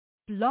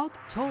Blog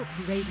Talk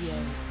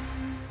Radio.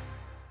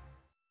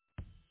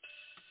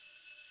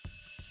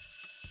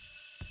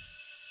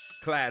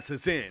 Class is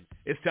in.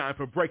 It's time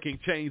for Breaking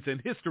Chains and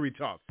History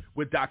Talk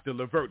with Dr.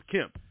 Levert,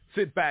 Kemp.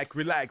 Sit back,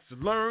 relax,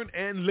 learn,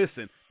 and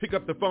listen. Pick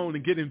up the phone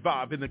and get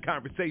involved in the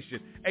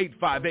conversation.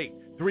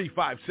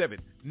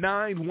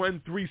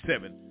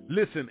 858-357-9137.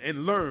 Listen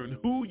and learn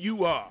who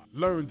you are.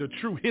 Learn the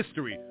true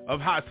history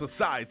of how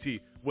society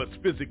was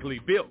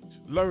physically built.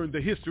 Learn the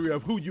history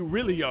of who you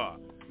really are.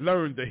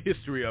 Learn the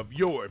history of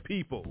your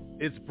people.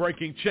 It's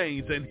Breaking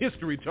Chains and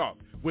History Talk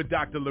with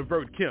Dr.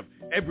 Levert Kemp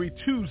every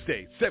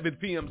Tuesday, 7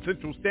 p.m.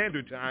 Central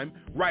Standard Time,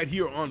 right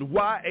here on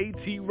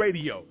YAT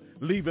Radio,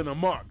 leaving a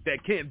mark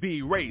that can't be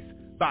erased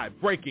by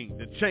breaking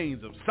the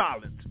chains of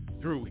silence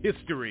through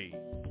history.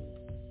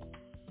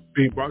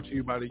 Being brought to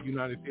you by the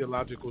United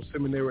Theological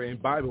Seminary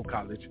and Bible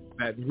College,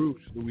 Baton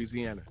Rouge,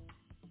 Louisiana.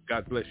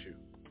 God bless you.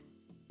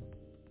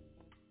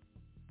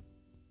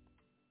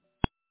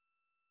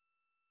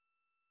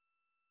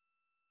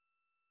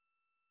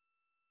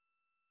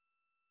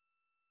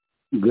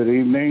 Good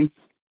evening.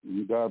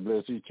 God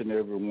bless each and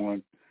every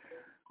one.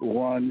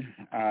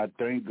 I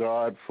thank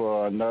God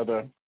for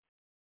another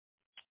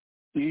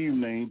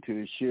evening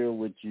to share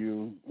with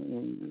you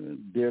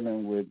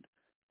dealing with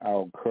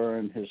our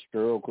current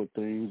historical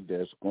things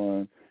that's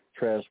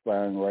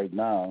transpiring right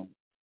now.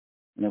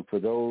 And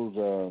for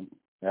those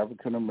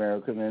African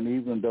American and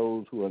even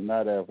those who are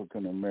not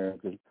African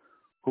American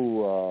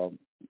who are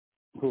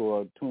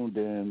tuned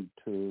in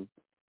to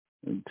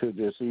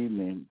this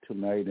evening,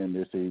 tonight and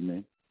this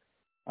evening.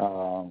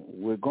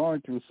 We're going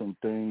through some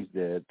things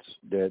that's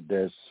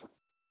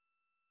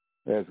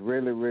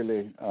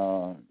really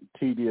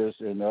tedious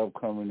in the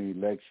upcoming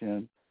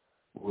election.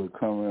 We're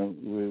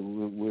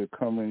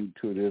coming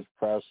to this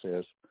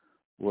process,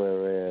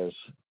 whereas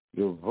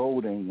we're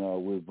voting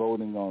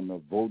on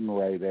the Voting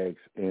Rights Act,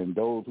 and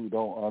those who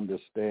don't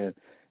understand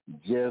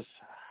just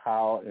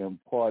how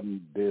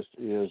important this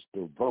is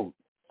to vote.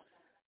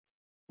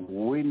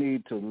 We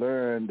need to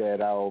learn that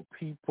our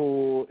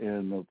people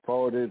in the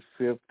 40s,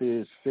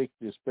 50s,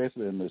 60s,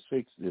 especially in the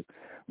 60s,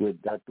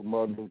 with Dr.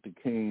 Martin Luther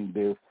King,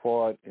 they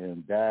fought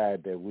and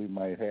died that we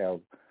might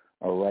have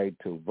a right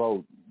to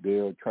vote.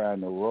 They're trying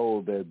to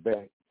roll that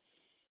back.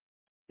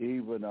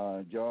 Even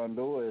John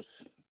Lewis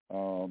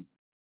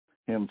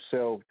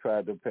himself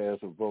tried to pass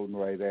a Voting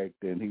Rights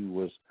Act, and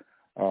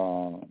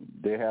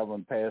they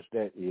haven't passed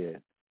that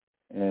yet.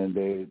 And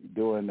they're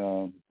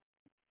doing...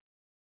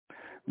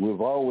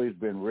 We've always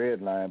been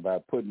redlined by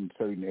putting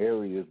certain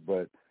areas,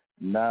 but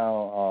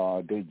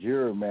now they're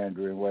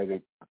gerrymandering where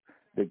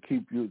they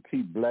keep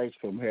blacks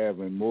from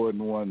having more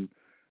than one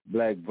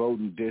black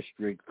voting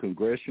district,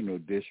 congressional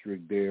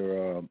district.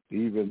 They're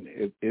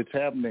it's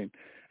happening.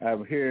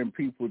 I'm hearing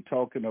people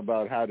talking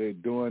about how they're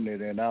doing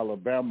it in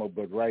Alabama,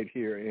 but right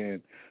here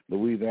in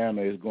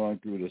Louisiana is going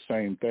through the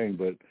same thing.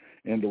 But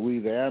in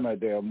Louisiana,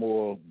 there are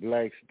more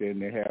blacks than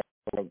they have.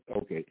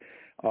 Okay.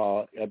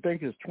 I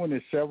think it's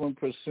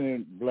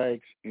 27%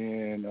 blacks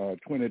and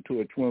 22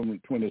 or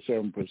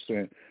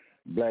 27%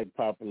 black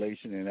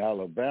population in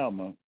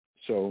Alabama.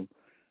 So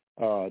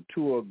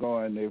two are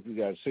going, if we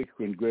got 6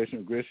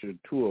 congressional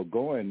districts, 2 are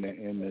going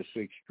in the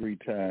 6th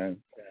Street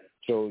time.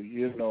 So,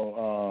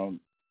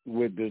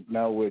 with this,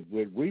 now with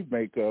we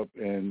make up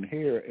and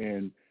here,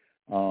 and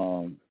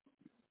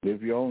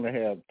if you only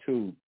have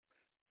 2,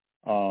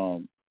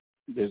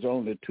 there's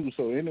only 2,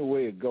 so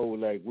anyway it goes,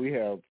 like we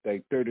have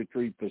like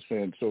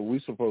 33%, so we're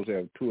supposed to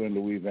have 2 in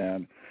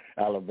Louisiana.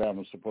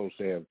 Alabama's supposed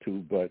to have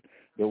 2, but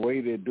the way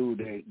they do,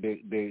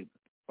 they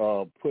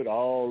put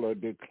all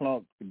of the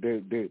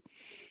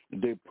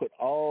they put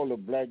all the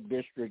black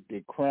districts,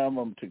 they cram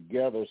them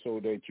together so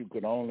that you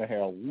could only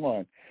have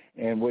 1.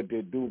 And what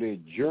they do, they're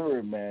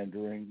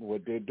gerrymandering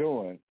what they're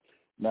doing.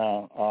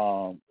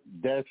 Now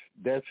that's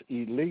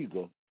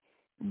illegal.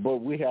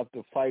 But we have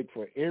to fight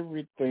for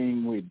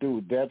everything we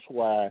do. That's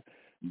why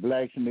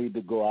blacks need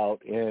to go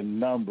out in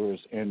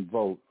numbers and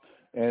vote.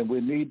 And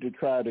we need to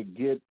try to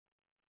get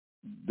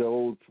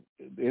those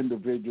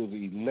individuals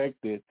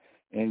elected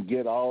and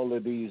get all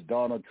of these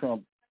Donald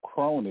Trump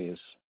cronies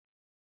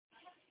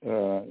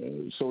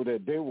so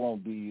that they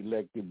won't be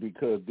elected,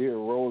 because they're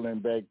rolling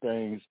back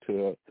things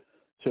for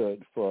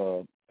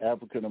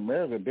African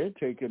Americans. They're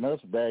taking us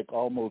back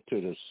almost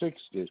to the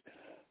 60s.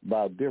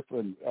 About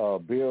different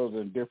bills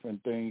and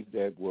different things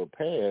that were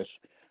passed,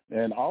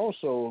 and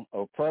also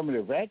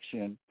affirmative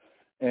action.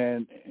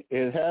 And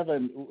it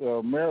haven't.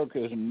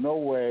 America is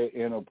nowhere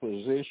in a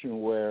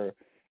position where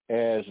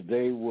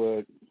they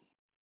would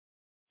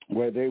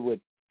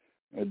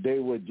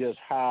just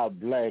hire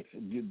blacks.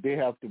 They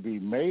have to be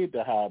made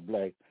to hire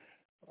black.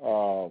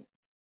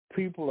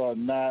 People are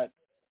not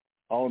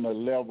on a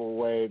level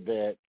way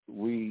that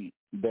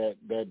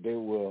they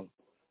will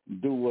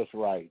do what's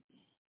right.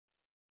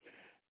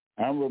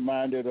 I'm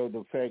reminded of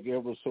the fact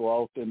ever so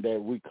often that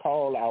we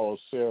call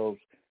ourselves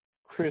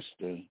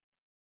Christian,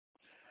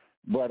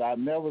 but I've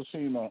never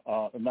seen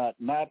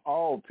not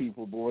all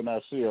people, but when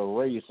I say a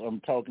race,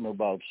 I'm talking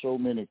about so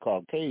many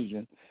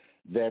Caucasians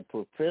that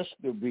profess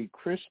to be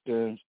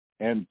Christians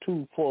and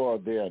too far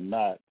they are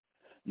not.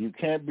 You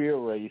can't be a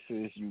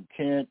racist. You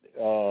can't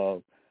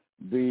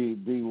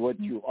be what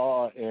you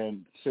are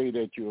and say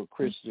that you're a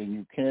Christian.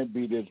 You can't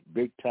be these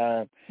big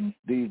time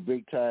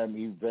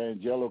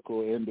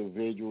evangelical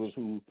individuals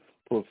who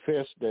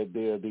profess that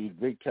they are these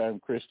big time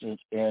Christians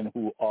and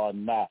who are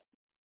not.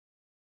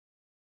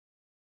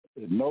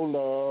 No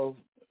love,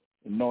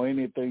 no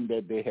anything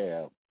that they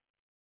have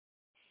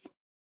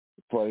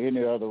for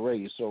any other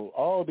race. So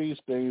all these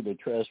things are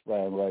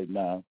transpiring right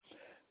now.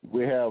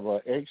 We have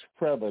an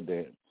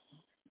ex-president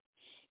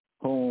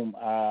whom,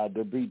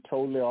 to be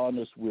totally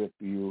honest with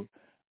you,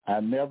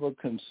 I never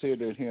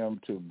considered him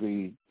to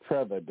be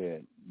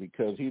president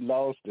because he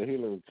lost to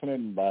Hillary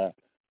Clinton by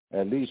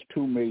at least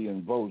 2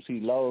 million votes. He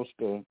lost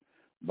to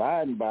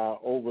Biden by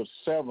over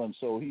 7,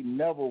 so he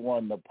never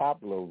won the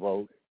popular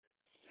vote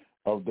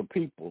of the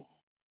people.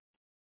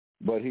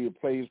 But he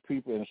placed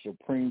people in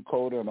Supreme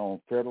Court and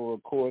on federal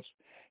courts,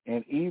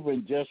 and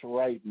even just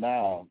right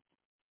now,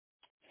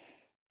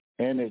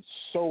 and it's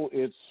so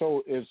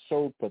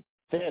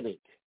pathetic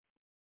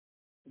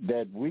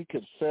that we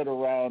could sit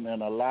around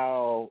and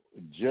allow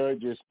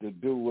judges to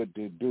do what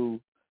they do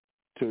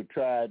to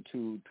try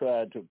to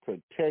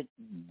protect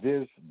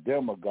this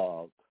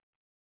demagogue.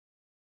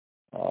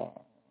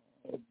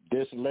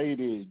 This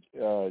lady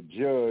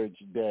judge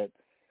that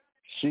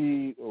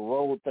she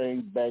rolled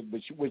things back,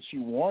 but what she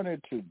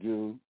wanted to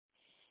do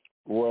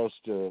was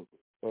to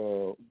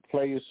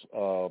place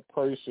a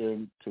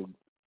person to.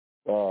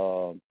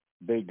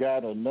 They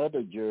got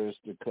another judge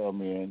to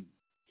come in,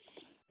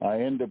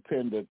 an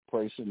independent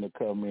person to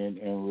come in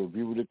and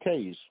review the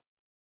case.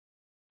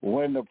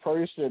 When the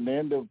person, the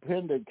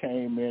independent,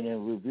 came in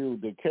and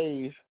reviewed the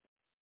case,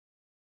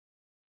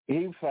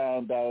 he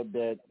found out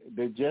that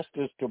the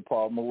Justice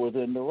Department was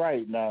in the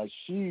right. Now,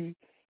 she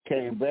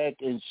came back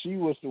and she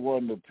was the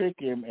one to pick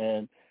him,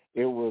 and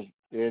he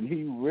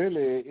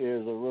really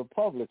is a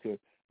Republican,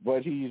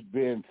 but he's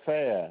been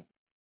fair.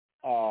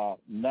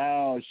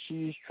 Now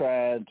she's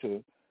trying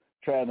to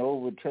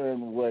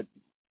overturn what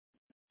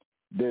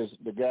the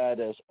guy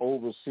that's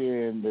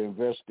overseeing the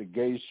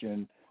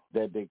investigation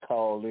that they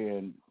call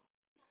in.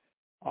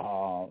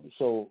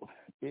 So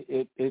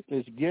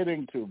it's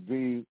getting to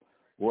be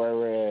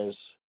whereas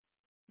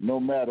no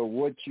matter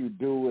what you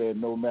do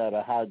and no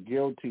matter how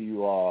guilty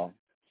you are,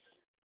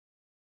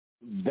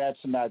 that's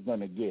not going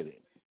to get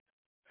it.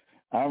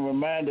 I'm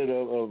reminded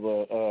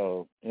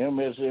of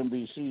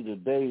MSNBC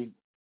today.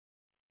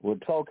 We're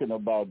talking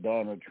about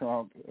Donald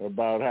Trump,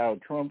 about how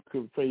Trump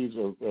could face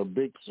a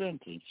big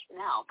sentence.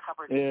 Now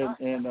covered and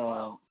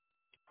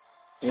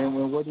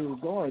what he was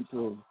going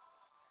through.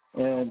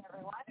 And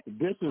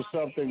this is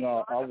something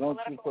I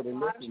want you for the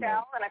listeners.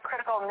 In a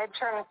critical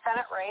midterm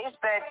Senate race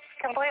that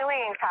completely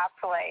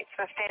encapsulates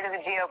the state of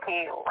the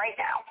GOP right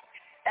now.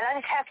 An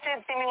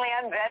untested, seemingly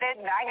unvetted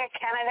MAGA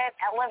candidate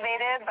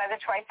elevated by the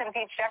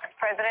twice-impeached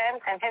ex-president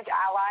and his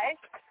allies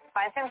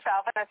finds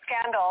himself in a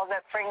scandal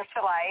that brings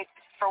to light,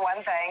 for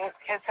one thing,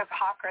 his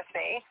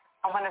hypocrisy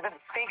on one of the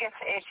biggest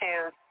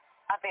issues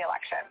of the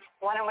election,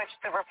 one in which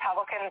the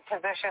Republican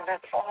position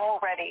is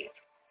already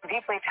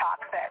deeply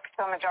toxic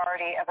to a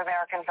majority of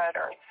American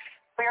voters.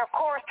 We are, of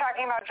course,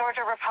 talking about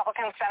Georgia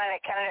Republican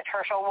Senate candidate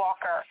Herschel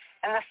Walker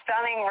and the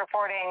stunning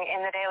reporting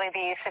in the Daily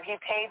Beast that he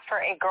paid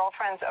for a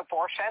girlfriend's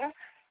abortion.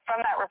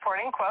 From that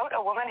reporting, quote,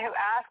 a woman who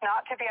asked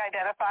not to be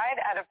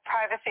identified out of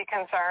privacy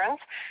concerns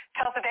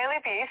tells the Daily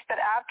Beast that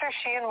after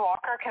she and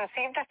Walker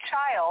conceived a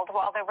child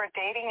while they were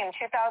dating in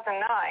 2009,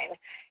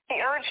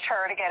 he urged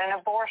her to get an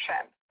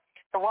abortion.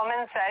 The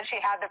woman said she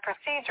had the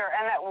procedure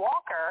and that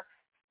Walker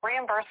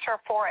reimbursed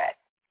her for it.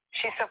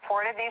 She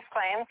supported these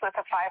claims with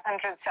a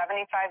 $575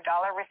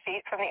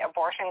 receipt from the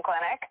abortion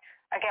clinic,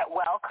 a get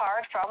well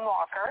card from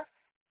Walker,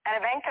 and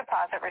a bank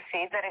deposit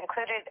receipt that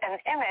included an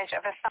image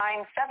of a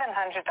signed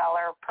 $700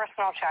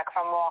 personal check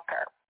from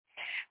Walker.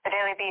 The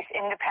Daily Beast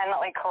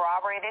independently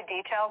corroborated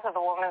details of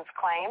the woman's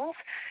claims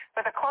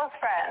with a close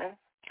friend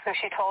who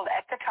she told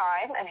at the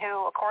time and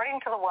who,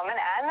 according to the woman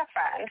and the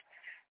friend,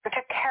 who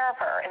took care of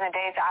her in the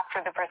days after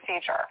the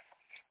procedure.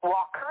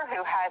 Walker, who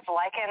has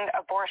likened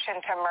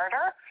abortion to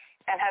murder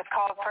and has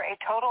called for a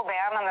total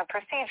ban on the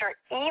procedure,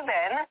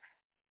 even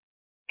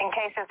in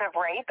cases of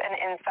rape and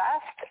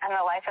incest and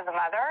the life of the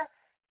mother,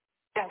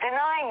 is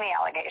denying the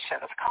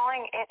allegations,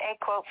 calling it a,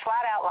 quote,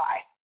 flat-out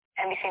lie.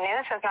 NBC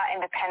News has not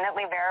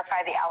independently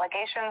verified the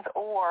allegations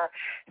or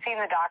seen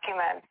the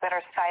documents that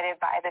are cited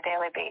by the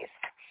Daily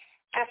Beast.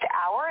 Just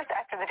hours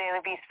after the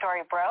Daily Beast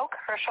story broke,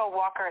 Herschel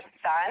Walker's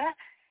son,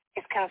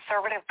 his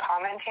conservative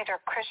commentator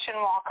Christian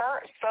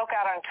Walker, spoke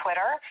out on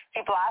Twitter.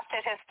 He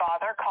blasted his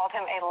father, called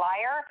him a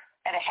liar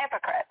and a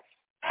hypocrite.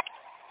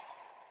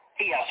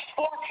 He has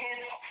 4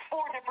 kids,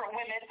 4 different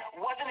women,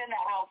 wasn't in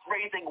the house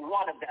raising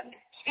one of them.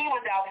 He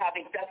was out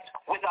having sex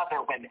with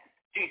other women.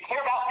 Do you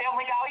care about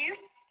family values?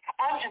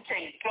 I'm just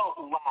saying,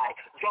 don't lie.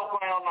 Don't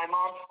lie on my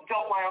mom.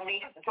 Don't lie on me.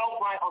 Don't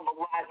lie on the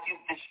lives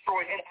you've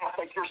destroyed and act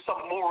like you're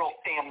some moral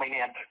family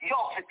man.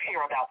 Y'all should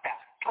care about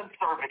that.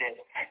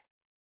 Conservatives.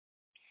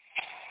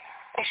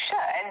 They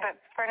should,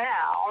 but for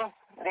now,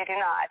 they do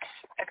not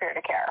appear to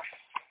care.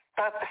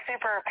 Both the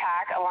super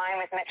PAC aligned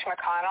with Mitch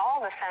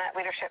McConnell, the Senate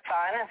Leadership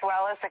Fund, as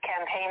well as the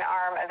campaign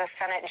arm of the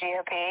Senate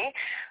GOP,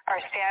 are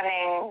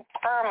standing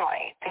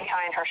firmly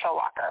behind Herschel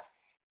Walker,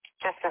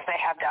 just as they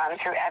have done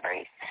through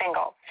every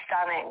single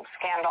stunning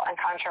scandal and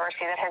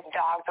controversy that has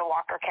dogged the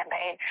Walker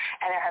campaign,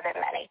 and there have been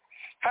many.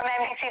 From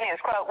NBC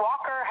News, quote,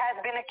 Walker has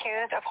been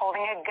accused of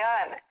holding a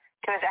gun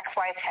to his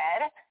ex-wife's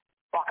head.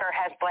 Walker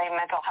has blamed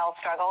mental health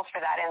struggles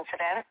for that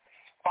incident.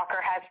 Walker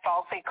has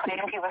falsely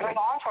claimed he was a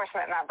law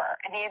enforcement member,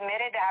 and he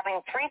admitted to having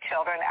 3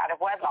 children out of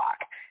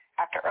wedlock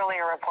after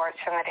earlier reports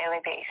from the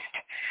Daily Beast.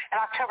 An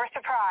October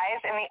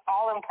surprise in the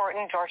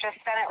all-important Georgia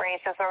Senate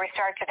race is where we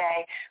start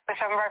today with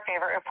some of our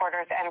favorite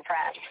reporters and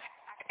friends.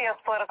 Axios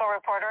political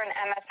reporter and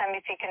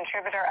MSNBC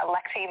contributor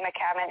Alexi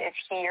McCammon is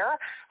here.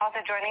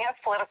 Also joining us,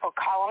 political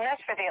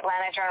columnist for the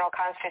Atlanta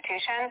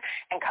Journal-Constitution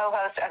and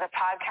co-host of the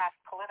podcast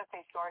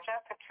Politically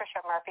Georgia,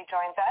 Patricia Murphy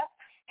joins us.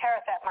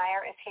 Harris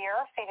Meyer is here,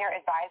 senior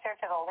advisor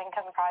to the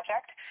Lincoln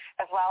Project,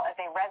 as well as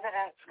a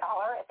resident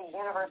scholar at the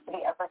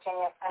University of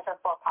Virginia Center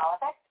for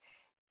Politics.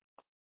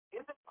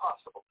 Is it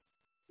possible?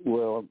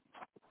 Well,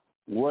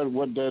 what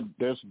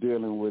that's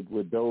dealing with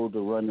those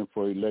who are running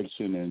for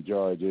election in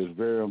Georgia is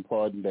very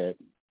important that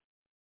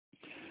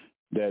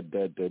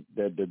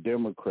the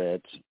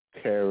Democrats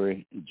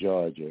carry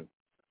Georgia.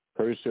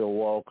 Herschel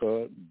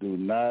Walker do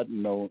not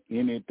know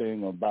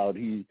anything about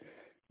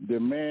the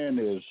man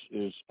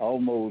is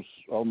almost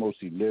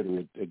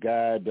illiterate. The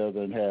guy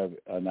doesn't have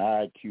an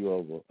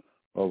IQ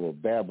of a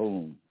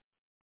baboon.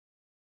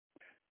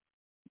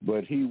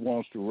 But he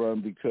wants to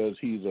run because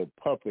he's a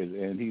puppet,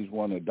 and he's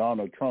one of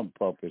Donald Trump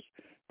puppets.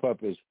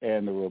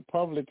 And the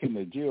Republican,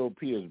 the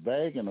GOP, is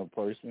bagging a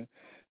person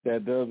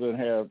that doesn't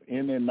have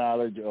any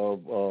knowledge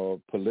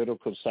of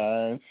political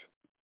science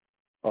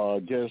or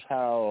just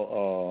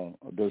how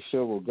the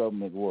civil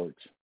government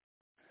works.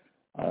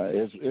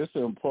 It's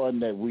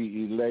important that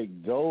we elect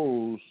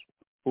those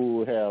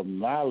who have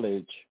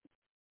knowledge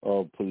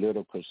of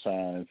political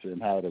science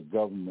and how the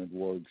government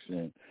works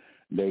and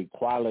the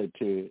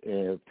equality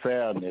and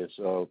fairness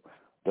of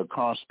the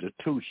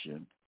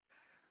Constitution.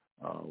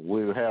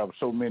 We have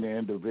so many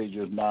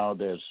individuals now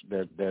that's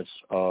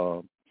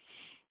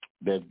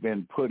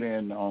been put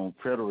in on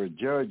federal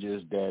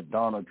judges that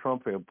Donald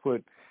Trump had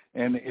put,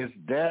 and it's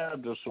there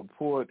to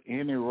support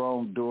any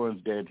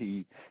wrongdoings that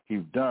he's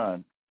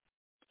done.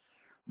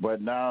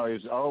 But now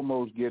it's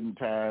almost getting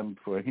time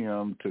for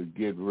him to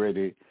get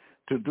ready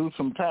to do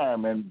some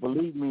time. And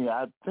believe me,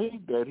 I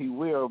think that he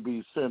will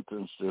be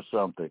sentenced to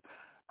something.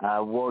 I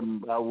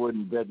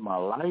wouldn't bet my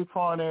life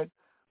on it,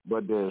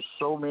 but there's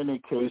so many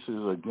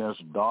cases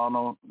against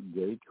Donald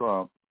J.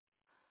 Trump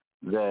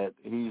that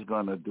he's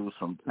going to do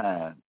some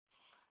time.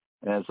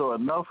 And so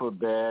enough of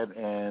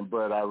that,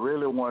 but I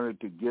really wanted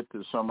to get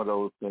to some of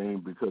those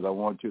things because I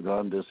want you to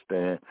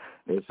understand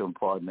it's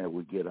important that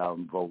we get out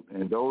and vote.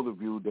 And those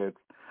of you that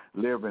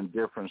live in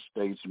different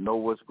states know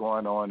what's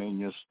going on in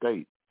your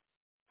state.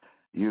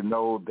 You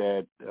know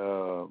that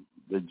the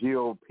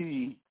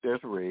GOP,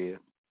 that's red,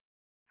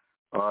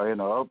 are in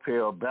an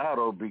uphill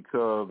battle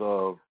because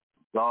of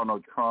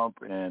Donald Trump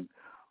and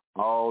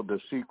all the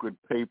secret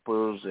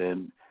papers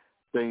and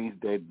things,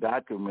 that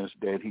documents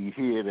that he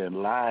hid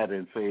and lied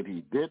and said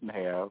he didn't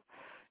have,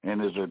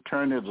 and his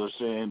attorneys are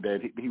saying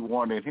that he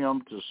wanted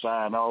him to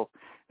sign off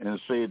and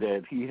say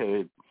that he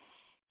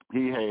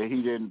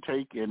didn't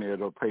take any of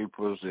the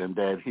papers and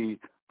that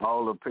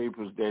all the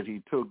papers that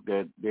he took,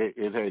 that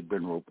it had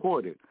been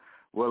reported.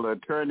 Well, the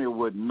attorney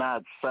would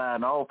not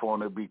sign off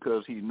on it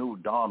because he knew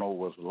Donald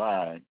was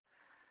lying.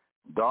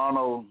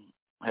 Donald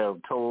have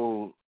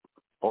told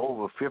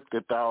over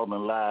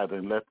 50,000 lies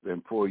in less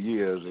than 4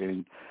 years,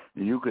 and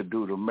you could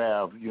do the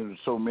math.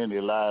 So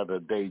many lies a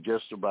day.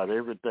 Just about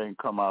everything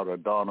come out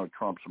of Donald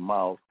Trump's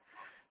mouth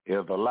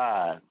is a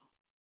lie.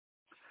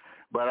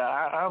 But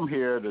I'm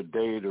here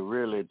today to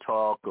really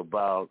talk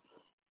about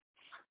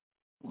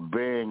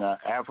being an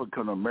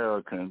African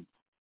American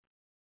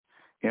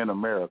in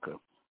America.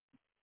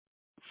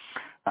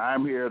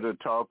 I'm here to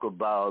talk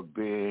about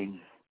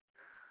being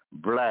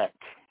black.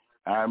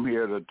 I'm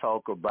here to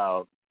talk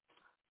about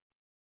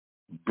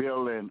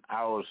building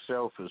our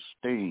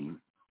self-esteem.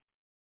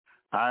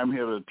 I'm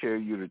here to tell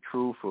you the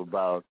truth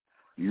about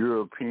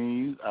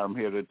Europeans. I'm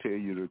here to tell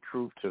you the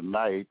truth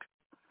tonight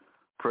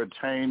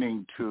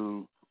pertaining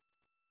to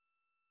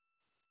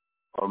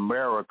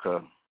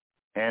America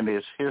and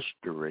its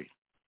history.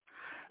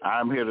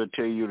 I'm here to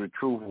tell you the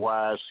truth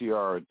why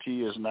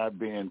CRT is not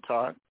being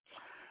taught.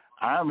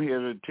 I'm here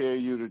to tell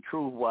you the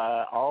truth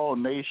why all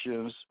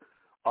nations,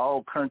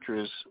 all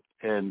countries,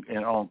 and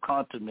on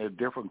continents,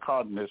 different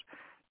continents,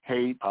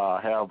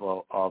 have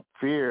a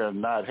fear,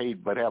 not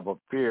hate, but have a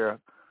fear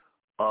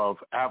of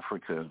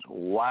Africans.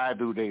 Why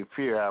do they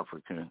fear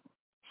Africans?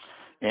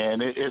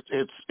 And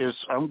it's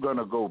I'm going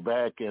to go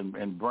back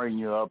and bring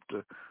you up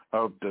to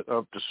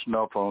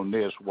snuff on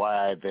this.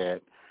 Why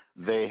that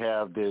they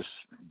have this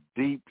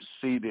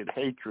deep-seated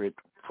hatred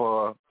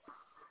for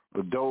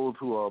those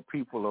who are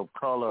people of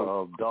color,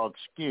 of dark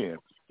skin.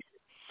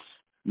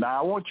 Now,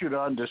 I want you to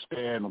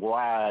understand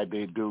why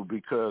they do,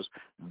 because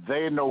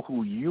they know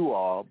who you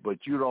are, but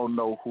you don't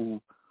know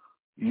who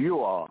you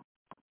are.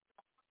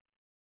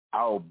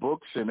 Our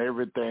books and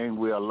everything,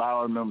 we're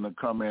allowing them to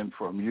come in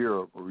from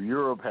Europe.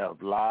 Europe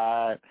have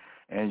lied,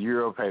 and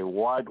Europe has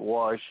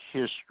whitewashed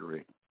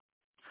history.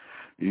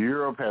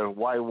 Europe has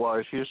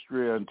whitewashed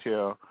history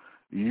until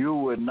you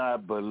would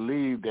not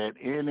believe that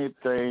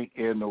anything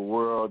in the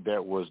world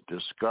that was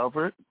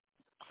discovered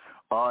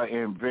or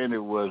invented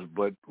was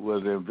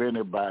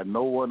invented by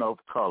no one of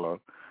color,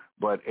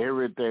 but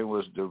everything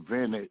was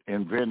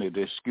invented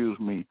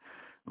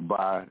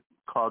by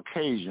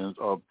Caucasians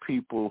or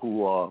people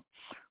who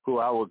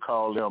I would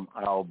call them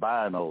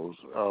albinos,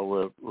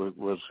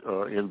 was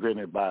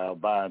invented by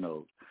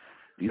albinos.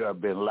 You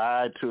have been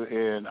lied to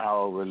in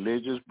our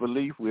religious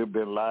belief. We've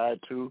been lied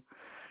to.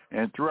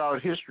 And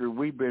throughout history,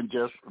 we've been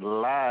just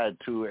lied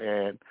to,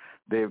 and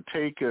they've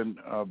taken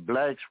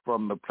blacks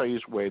from the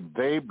place where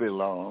they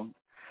belong,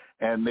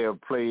 and they've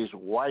placed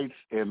whites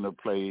in the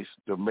place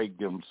to make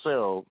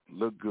themselves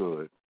look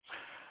good.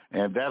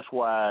 And that's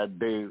why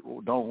they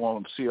don't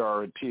want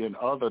CRT and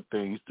other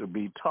things to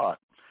be taught.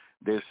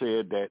 They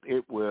said that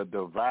it will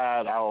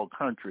divide our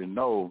country.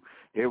 No,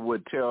 it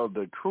would tell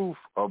the truth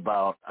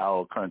about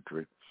our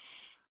country.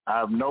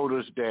 I've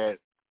noticed that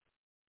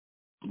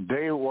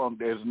they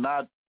want,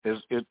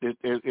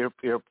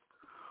 if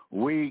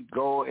we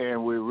go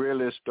and we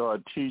really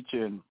start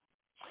teaching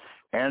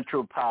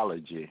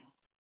anthropology,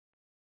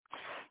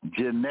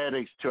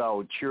 genetics to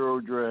our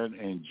children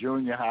in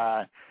junior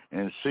high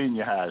and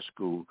senior high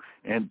school,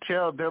 and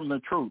tell them the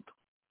truth.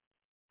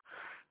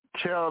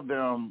 Tell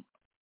them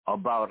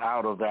about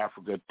out of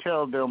Africa.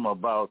 Tell them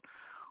about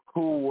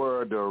who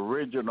were the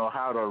original,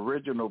 how the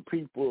original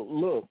people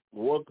looked,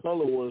 what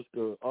color was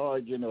the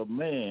origin of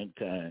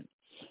mankind,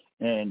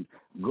 and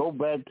go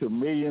back to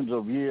millions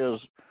of years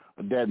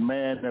that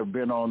man have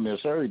been on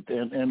this earth,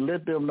 and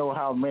let them know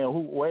how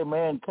where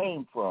man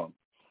came from.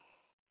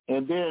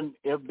 And then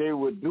if they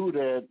would do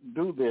this,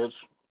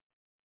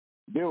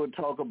 they would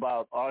talk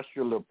about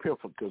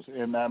Australopithecus.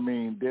 And I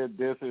mean,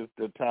 this is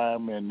the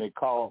time, and they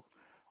call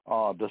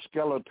the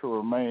skeletal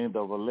remains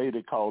of a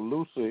lady called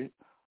Lucy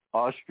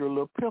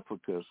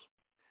Australopithecus.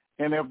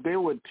 And if they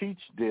would teach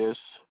this,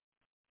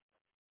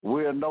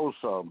 we'll know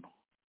something.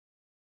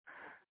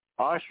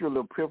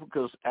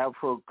 Australopithecus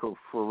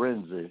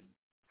africaforense,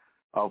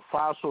 a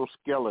fossil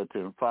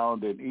skeleton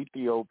found in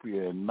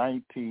Ethiopia in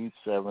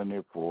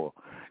 1974.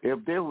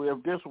 If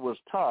this was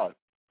taught,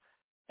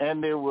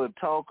 and they would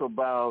talk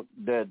about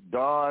that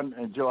Don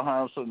and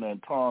Johansson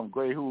and Tom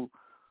Gray, who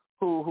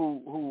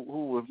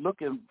was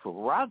looking for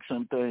rocks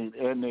and things,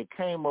 and they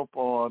came up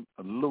on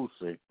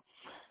Lucy,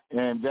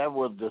 and that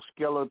was the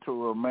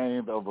skeletal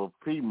remains of a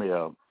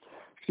female.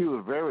 She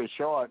was very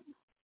short,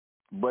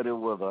 but it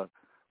was an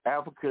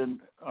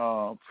African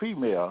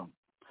female.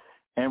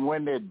 And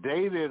when they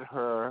dated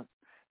her,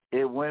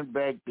 it went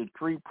back to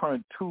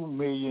 3.2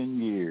 million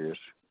years.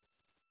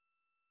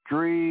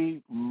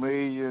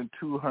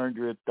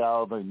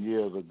 3,200,000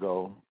 years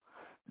ago,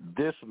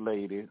 this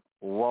lady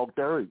walked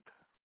the earth.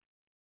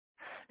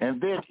 And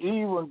then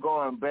even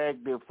going back,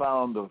 they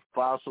found the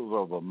fossils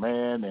of a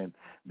man, and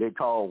they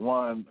called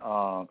one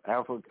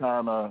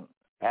Africana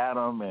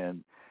Adam,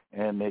 and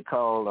they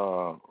called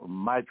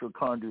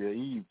mitochondria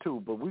Eve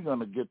too. But we're going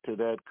to get to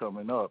that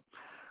coming up.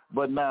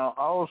 But now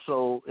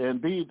also,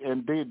 indeed,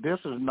 this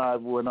is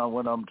not when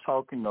I'm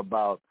talking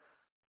about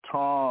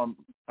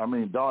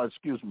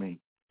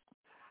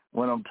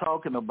when I'm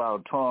talking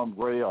about Tom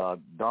Gray or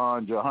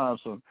Don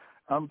Johansson,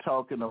 I'm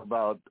talking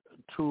about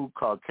two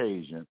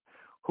Caucasians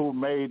who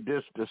made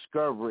this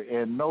discovery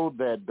and know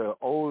that the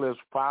oldest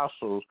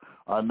fossils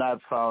are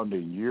not found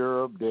in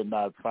Europe. They're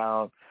not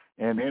found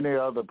in any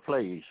other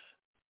place.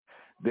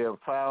 They're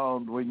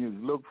found, when you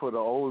look for the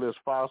oldest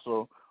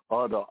fossil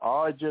or the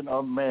origin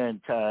of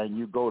mankind,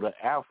 you go to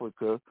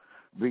Africa,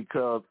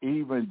 because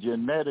even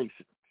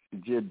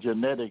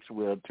genetics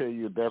will tell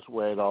you that's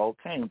where it all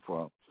came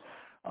from.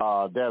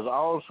 There's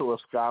also a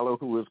scholar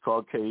who is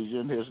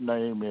Caucasian. His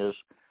name is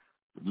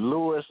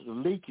Louis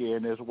Leakey,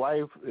 and his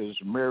wife is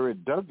Mary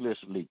Douglas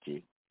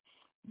Leakey.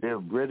 They're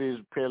British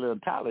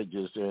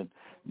paleontologists, and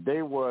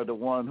they were the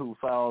one who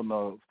found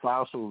the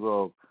fossils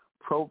of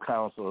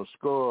proconsul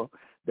skull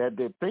that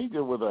they think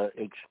it was an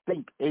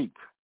extinct ape,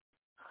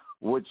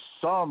 which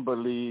some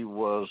believe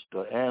was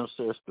the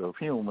ancestor of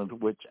humans,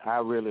 which I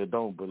really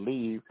don't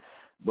believe,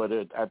 but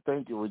I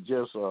think it was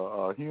just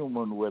a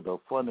human with a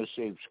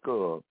funny-shaped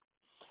skull.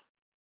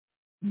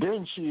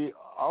 Then she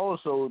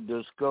also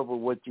discovered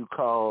what you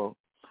call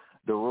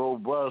the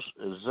robust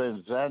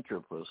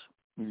Zinjanthropus,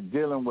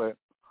 dealing with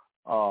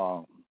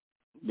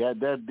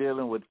they're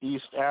dealing with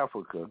East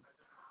Africa.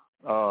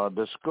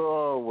 The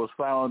skull was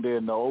found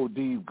in the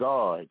Odive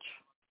Gorge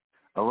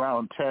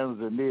around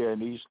Tanzania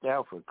in East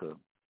Africa.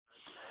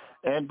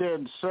 And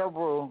then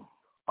several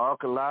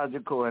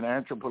archaeological and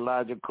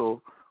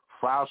anthropological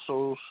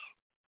fossils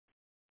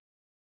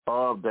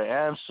of the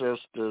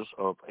ancestors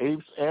of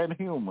apes and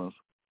humans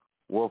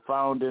were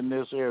found in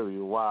this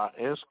area while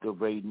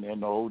excavating in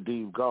the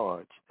Odive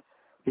Gorge.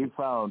 He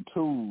found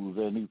tools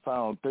and he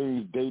found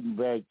things dating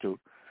back to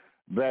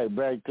what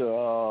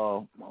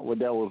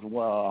that was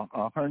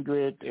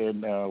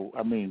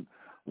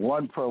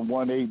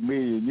 1.18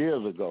 million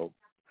years ago,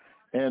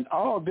 and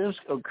all this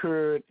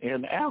occurred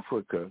in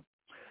Africa.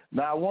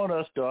 Now I want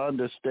us to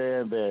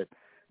understand that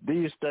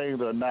these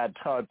things are not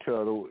taught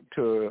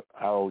to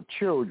our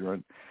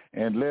children,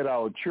 and let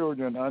our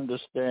children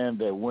understand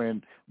that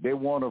when they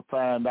want to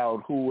find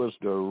out who is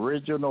the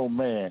original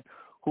man,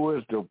 who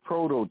is the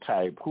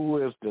prototype, who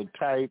is the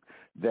type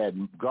that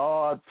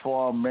God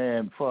formed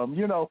man from.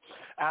 You know,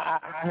 I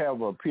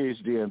have a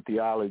PhD in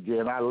theology,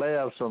 and I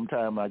laugh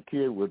sometimes I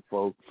kid with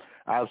folks.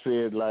 I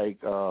said, like,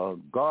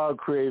 God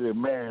created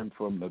man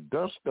from the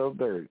dust of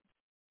dirt,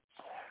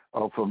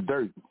 or from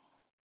dirt.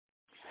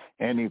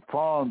 And he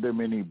formed him,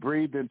 and he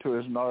breathed into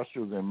his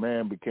nostrils, and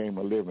man became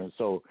a living.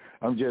 So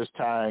I'm just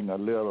tying a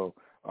little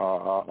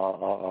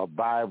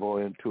Bible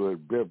into it,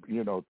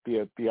 you know,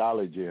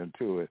 theology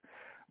into it.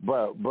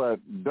 But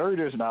dirt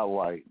is not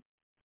white,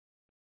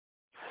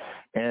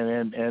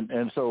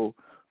 and so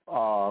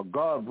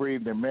God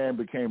breathed, and man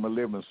became a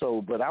living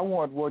soul. But I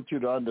want you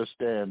to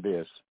understand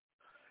this: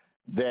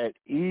 that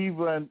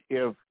even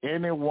if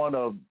any one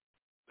of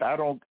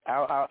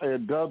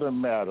it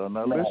doesn't matter.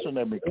 Now listen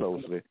at me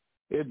closely.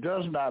 It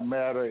does not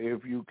matter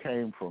if you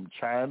came from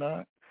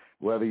China,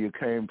 whether you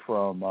come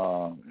from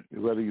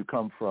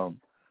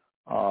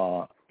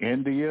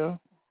India,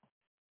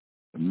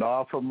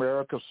 North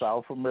America,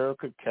 South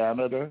America,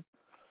 Canada,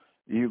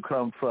 you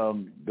come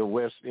from the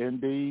West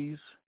Indies,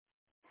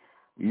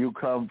 you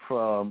come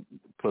from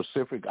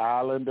Pacific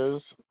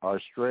Islanders,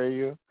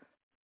 Australia,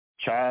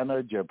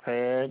 China,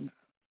 Japan,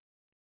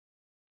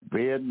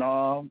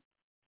 Vietnam,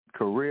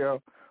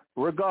 Korea,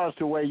 regardless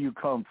to where you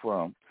come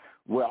from,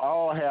 we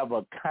all have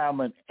a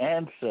common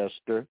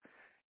ancestor,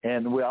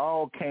 and we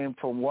all came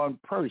from one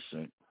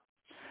person.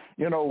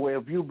 You know,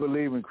 if you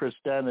believe in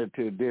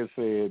Christianity, they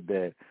said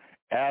that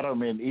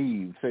Adam and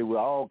Eve, say we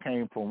all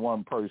came from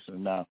one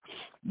person now,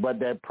 but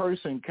that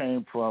person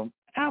came from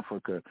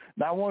Africa.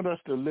 Now, I want us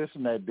to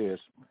listen at this.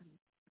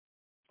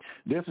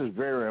 This is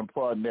very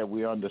important that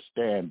we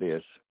understand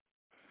this.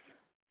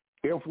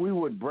 If we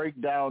would break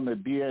down the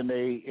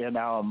DNA in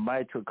our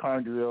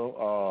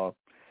mitochondrial,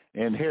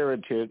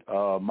 inherited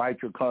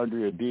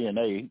mitochondrial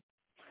DNA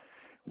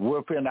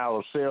within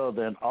our cell,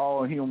 then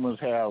all humans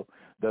have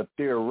the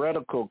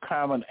theoretical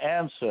common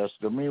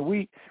ancestor. I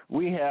mean,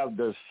 we have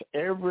this,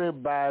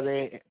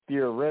 everybody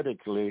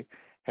theoretically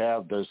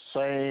have the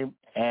same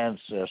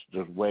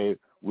ancestors where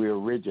we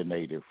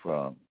originated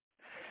from.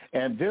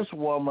 And this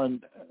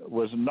woman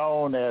was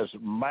known as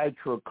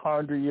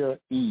Mitochondria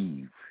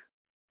Eve.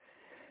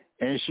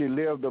 And she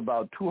lived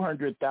about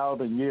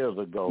 200,000 years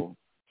ago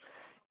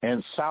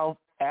in South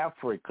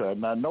Africa.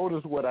 Now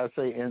notice what I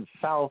say, in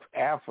South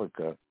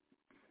Africa.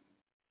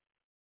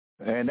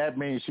 And that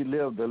means she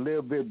lived a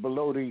little bit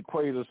below the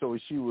equator, so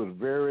she was a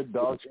very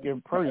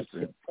dark-skinned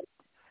person.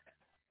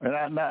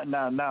 And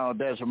now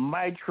that's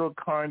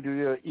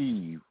Mitochondria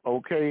Eve,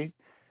 okay?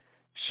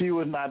 She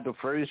was not the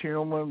first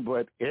human,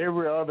 but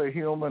every other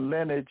human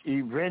lineage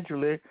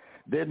eventually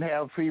didn't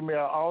have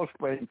female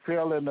offspring,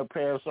 failing to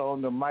pass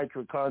on the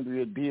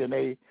mitochondrial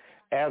DNA.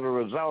 As a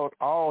result,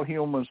 all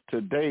humans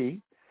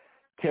today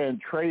can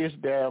trace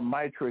their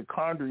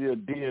mitochondrial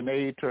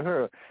DNA to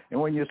her. And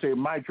when you say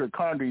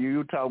mitochondria,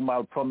 you're talking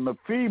about from the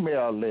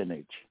female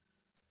lineage.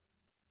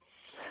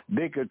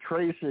 They could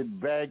trace it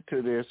back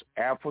to this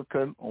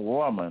African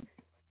woman.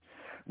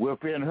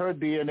 Within her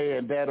DNA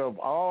and that of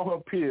all her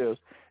peers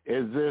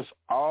is this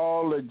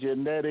all the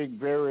genetic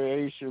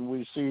variation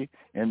we see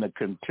in the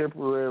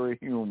contemporary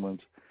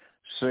humans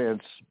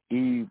since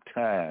Eve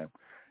time.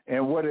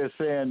 And what it's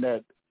saying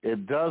that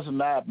it does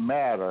not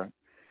matter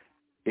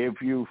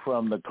if you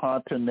from the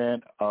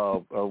continent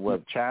of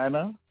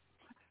China,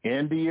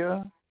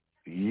 India,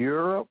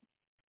 Europe,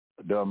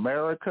 the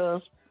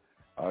Americas,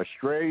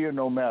 Australia,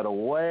 no matter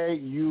where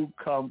you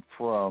come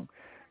from,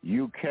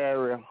 you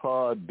carry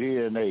her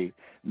DNA.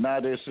 Now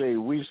they say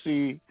we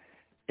see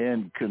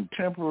in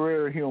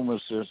contemporary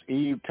humans since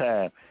Eve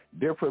time,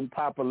 different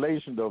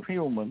populations of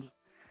humans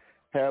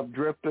have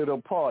drifted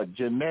apart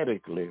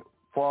genetically,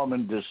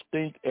 forming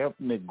distinct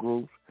ethnic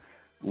groups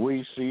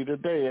we see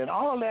today. And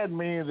all that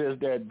means is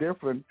that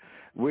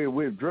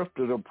we've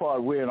drifted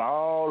apart. We're in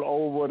all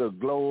over the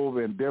globe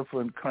in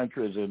different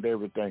countries and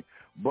everything,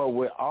 but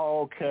we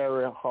all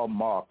carry her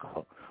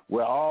marker.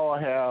 We all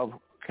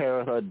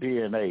carry her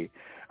DNA.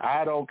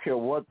 I don't care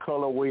what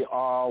color we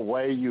are,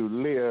 where you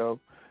live,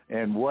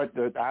 and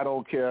I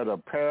don't care the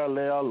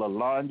parallel, the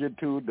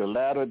longitude, the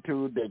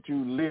latitude that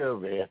you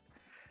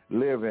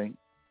living,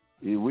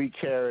 we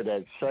carry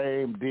that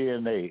same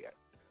DNA.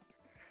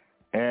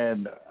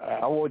 And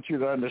I want you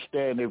to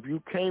understand, if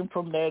you came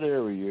from that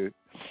area,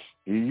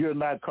 you're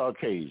not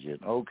Caucasian,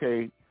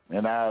 okay?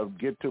 And I'll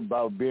get to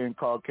about being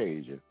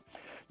Caucasian.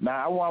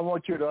 Now, I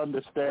want you to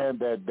understand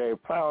that they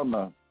found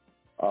a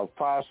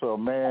fossil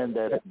man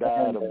that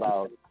died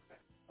about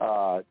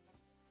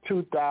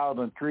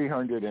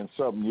 2,300 and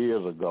something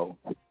years ago,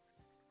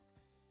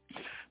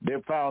 they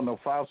found a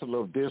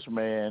fossil of this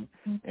man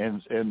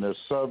in the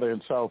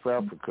southern South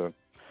Africa.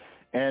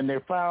 And they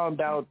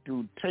found out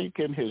through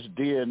taking his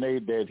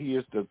DNA that he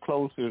is the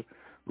closest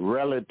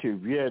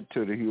relative yet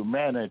to the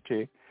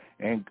humanity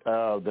and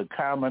the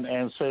common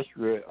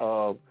ancestry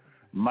of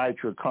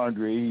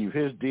mitochondria Eve.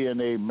 His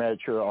DNA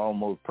match her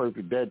almost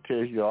perfect. That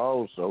tells you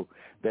also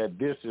that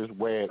this is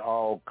where it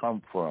all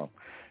come from.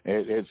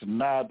 It's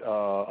not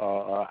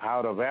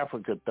out of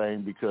Africa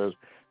thing, because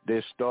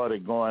they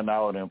started going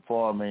out and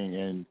forming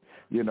and,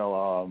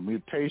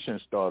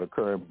 mutations started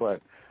occurring.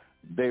 But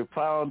they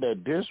found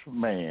that this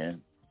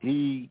man,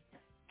 he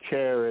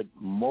carried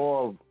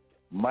more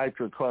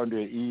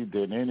mitochondria Eve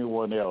than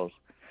anyone else.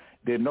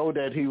 They know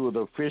that he was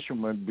a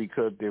fisherman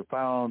because they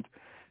found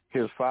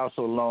his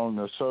fossil along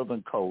the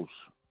southern coast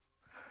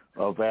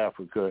of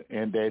Africa,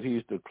 and that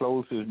he's the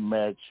closest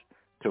match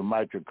to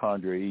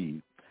mitochondria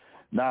Eve.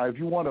 Now, if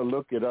you want to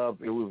look it up,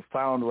 it was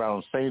found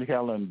around St.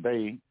 Helens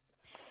Bay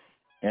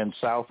in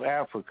South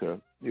Africa.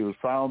 It was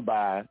found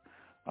by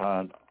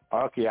an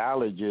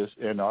archaeologist,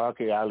 and the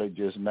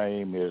archaeologist's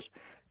name is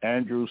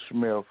Andrew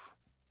Smith,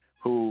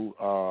 who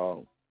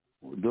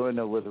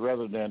was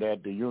resident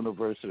at the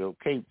University of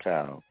Cape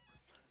Town.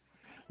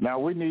 Now,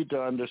 we need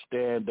to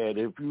understand that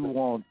if you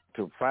want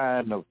to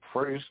find the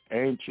first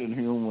ancient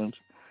humans,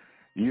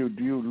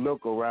 you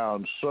look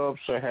around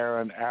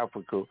sub-Saharan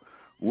Africa,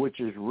 which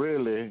is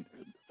really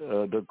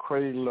the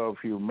cradle of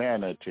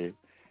humanity,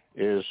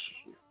 is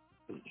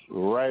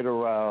right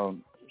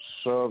around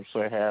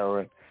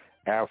sub-Saharan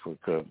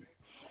Africa.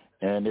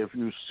 And if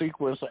you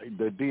sequence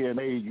the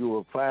DNA, you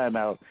will find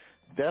out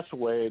that's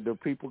where the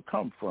people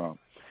come from.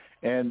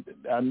 And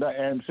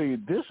see,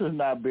 this is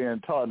not being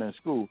taught in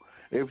school.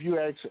 If you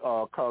ask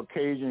a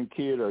Caucasian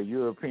kid or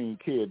European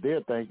kid,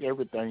 they'll think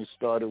everything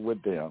started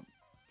with them.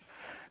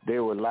 They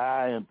will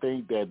lie and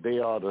think that they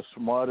are the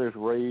smartest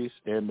race,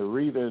 and the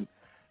reason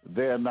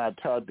they're not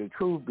taught the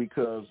truth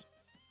because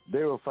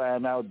they will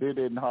find out they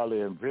didn't hardly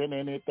invent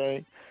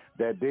anything,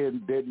 that they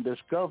didn't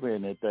discover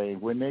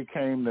anything. When they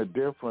came to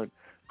different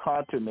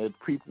continents,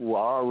 people were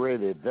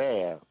already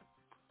there.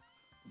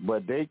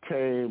 But they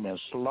came and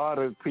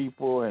slaughtered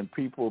people, and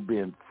people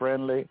being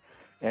friendly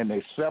and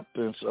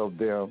acceptance of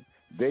them,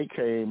 they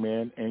came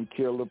in and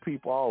killed the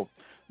people off,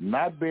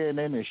 not being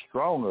any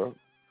stronger,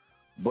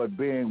 but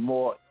being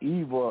more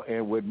evil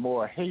and with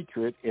more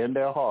hatred in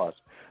their hearts.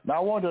 Now, I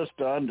want us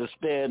to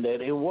understand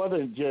that it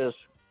wasn't just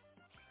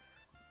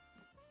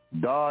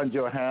Don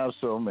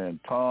Johansson and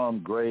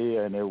Tom Gray,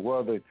 and it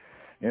wasn't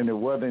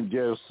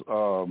just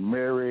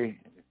Mary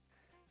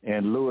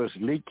and Louis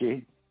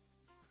Leakey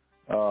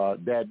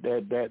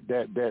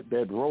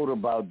that wrote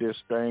about this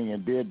thing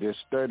and did this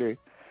study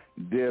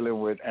dealing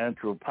with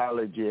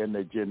anthropology and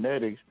the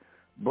genetics,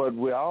 but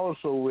we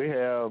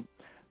have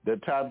the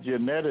top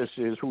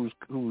geneticist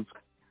who's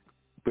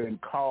been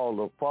called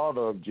the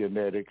father of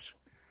genetics,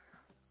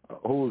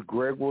 who's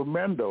Gregory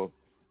Mendel.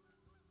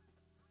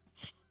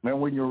 And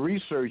when you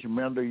research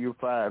Mendel, you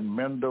find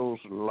Mendel's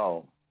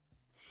law.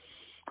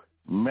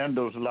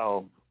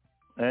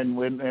 And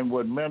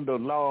what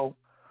Mendel's law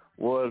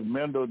was,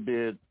 Mendel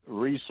did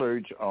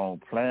research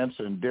on plants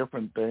and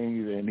different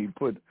things, and he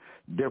put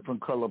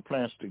different color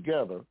plants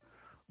together.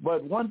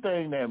 But one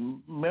thing that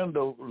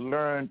Mendel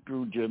learned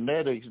through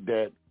genetics,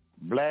 that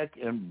black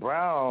and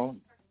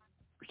brown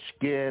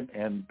skin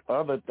and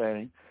other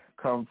things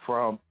come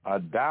from a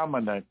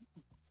dominant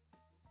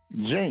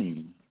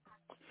gene.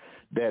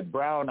 That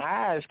brown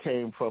eyes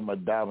came from a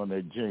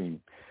dominant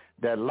gene.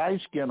 That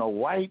light skin or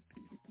white,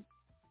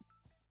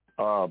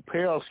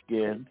 pale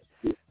skin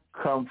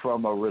come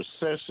from a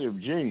recessive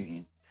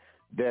gene.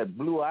 That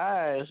blue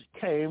eyes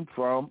came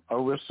from a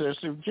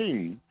recessive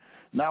gene.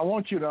 Now, I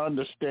want you to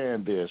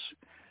understand this.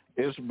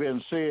 It's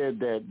been said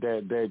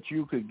that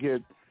you could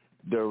get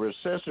the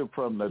recessive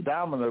from the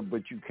dominant,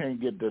 but you can't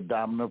get the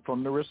dominant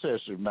from the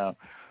recessive. Now,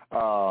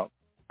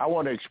 I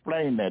want to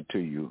explain that to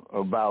you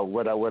about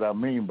what I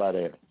mean by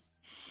that.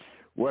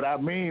 What I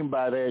mean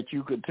by that,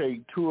 you could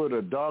take two of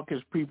the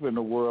darkest people in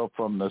the world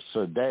from the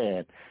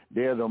Sudan.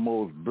 They're the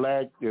most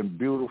black and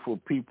beautiful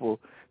people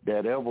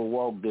that ever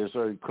walked this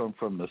earth, come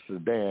from the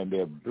Sudan.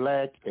 They're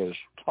black as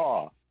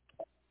tar.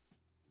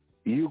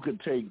 You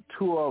could take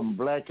two of them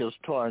black as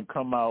tar and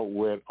come out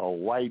with a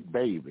white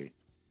baby.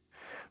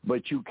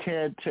 But you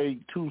can't take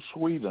two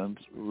Swedes,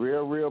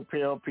 real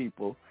pale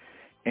people,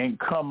 and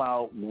come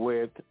out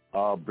with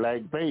a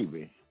black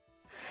baby.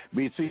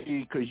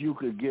 Because you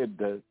could get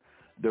the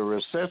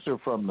recessive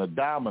from the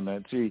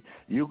dominant. See,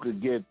 you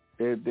could get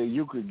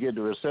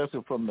the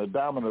recessive from the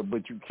dominant,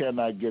 but you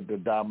cannot get the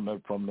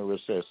dominant from the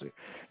recessive.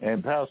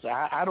 And Pastor,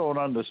 I don't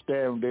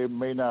understand. They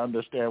may not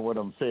understand what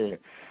I'm saying.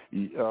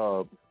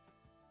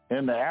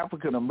 In the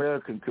African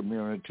American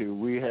community,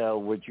 we have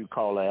what you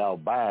call an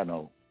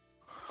albino.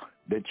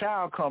 The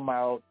child come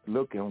out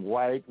looking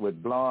white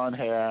with blonde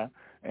hair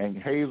and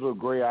hazel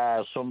gray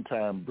eyes,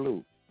 sometimes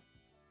blue.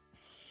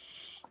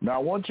 Now, I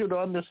want you to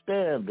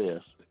understand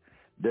this,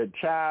 the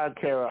child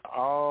carries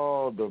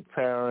all the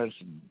parents'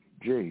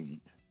 genes,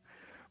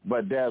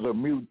 but there's a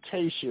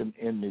mutation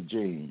in the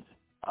genes,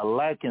 a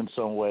lacking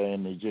somewhere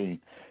in the gene,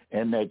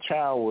 and that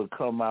child will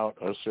come out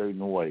a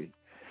certain way.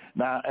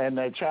 Now, and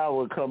that child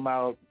will come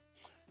out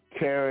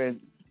carrying,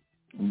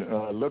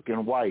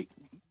 looking white.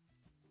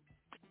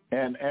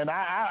 And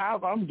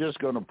I'm just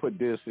going to put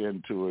this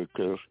into it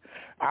because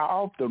I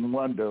often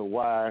wonder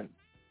why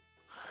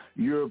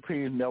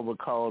Europeans never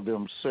call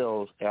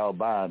themselves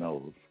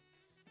albinos.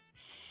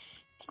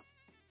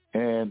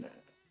 And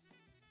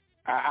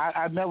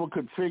I never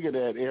could figure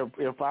that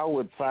if I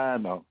would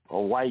find a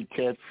white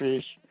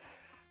catfish,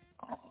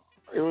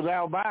 it was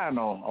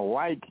albino, a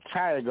white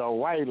tiger, a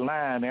white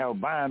lion,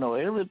 albino.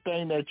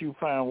 Everything that you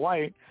find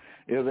white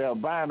is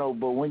albino,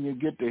 but when you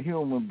get to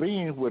human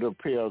beings with a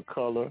pale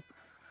color,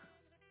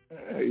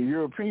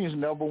 Europeans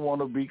never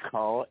want to be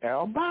called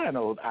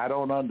albinos. I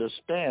don't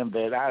understand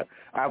that.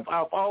 I've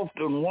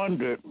often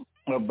wondered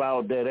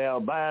about that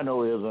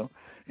albinoism,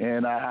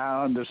 and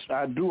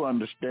I do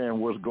understand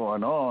what's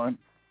going on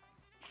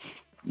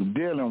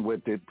dealing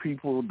with it.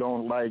 People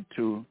don't like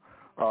to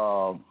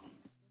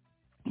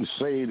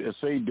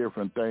say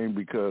different things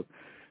because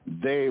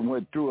they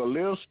went through a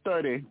little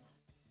study.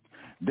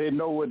 They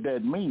know what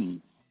that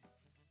means,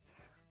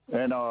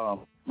 and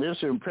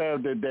it's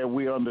imperative that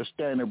we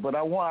understand it. But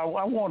I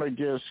want to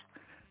just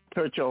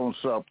touch on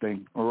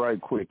something right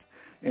quick,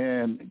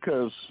 and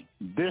because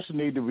this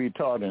need to be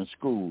taught in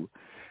school,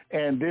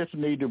 and this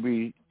need to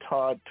be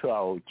taught to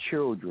our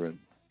children.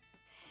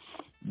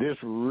 This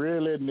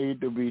really need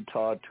to be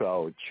taught to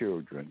our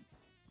children.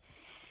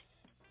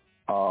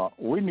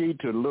 We need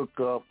to look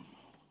up,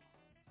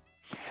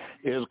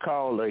 it's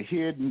called a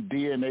hidden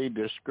DNA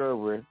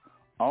discovery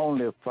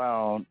only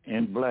found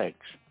in blacks.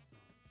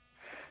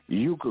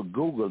 You could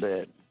Google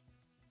that.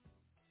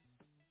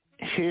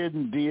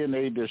 Hidden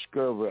DNA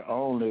discovery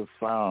only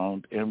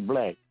found in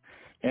black.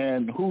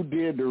 And who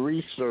did the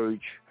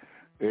research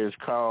is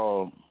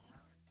called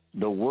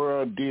the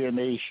World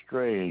DNA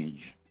Strange.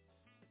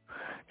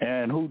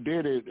 And who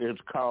did it is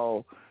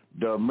called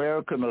the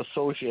American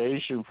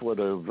Association for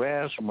the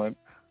Advancement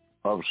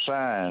of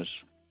Science.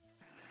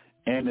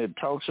 And it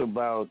talks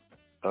about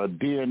a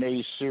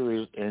DNA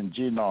series and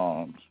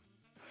genomes.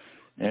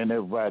 And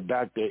it's by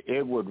Dr.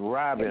 Edward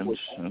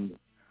Robinson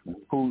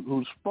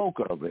who spoke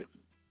of it.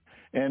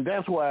 And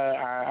that's why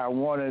I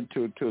wanted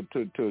to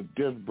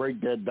just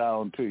break that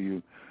down to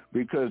you,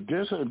 because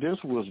this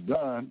was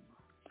done,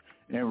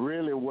 and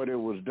really what it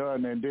was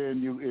done, and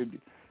then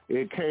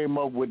it came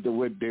up with they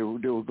were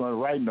going to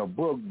write in a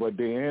book, but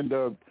they ended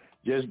up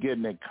just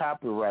getting it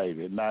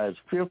copyrighted. Now it's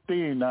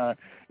 15. Now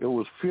it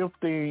was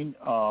 15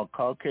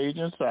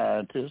 Caucasian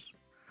scientists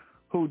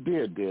who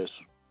did this,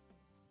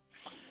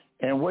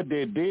 and what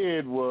they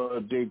did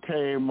was they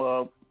came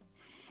up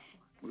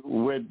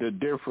with the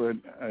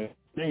different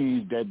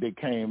things that they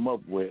came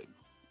up with.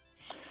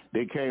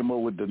 They came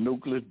up with the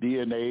nucleus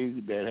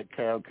DNA that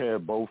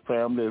carried both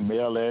families,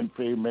 male and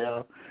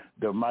female,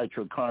 the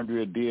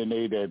mitochondrial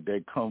DNA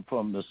that come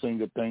from the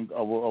single thing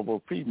of a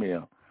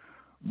female.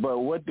 But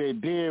what they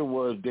did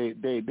was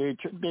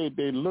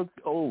they looked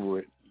over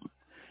it,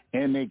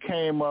 and they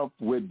came up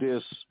with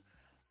this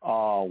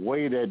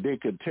way that they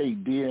could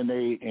take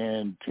DNA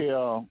and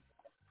tell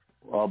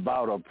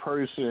about a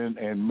person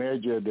and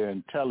measure their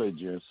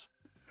intelligence,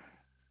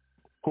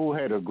 who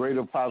had a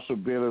greater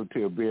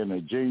possibility of being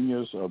a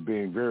genius or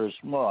being very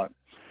smart.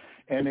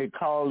 And they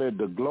call it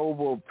the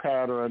global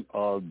pattern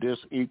of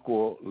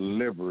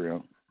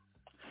disequilibrium.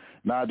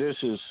 Now, this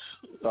is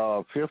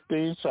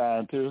 15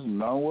 scientists,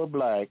 none were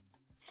black,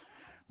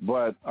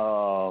 but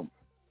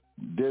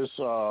this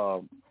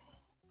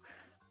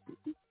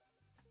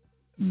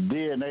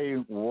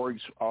DNA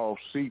works off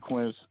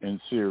sequence and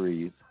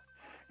series.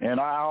 And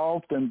I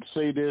often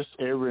say this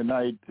every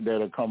night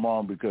that I come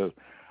on, because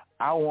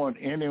I want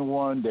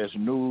anyone that's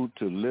new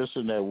to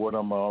listen at what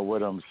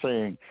I'm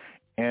saying,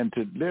 and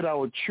to let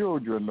our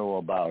children know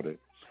about it,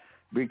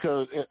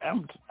 because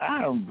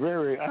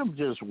I'm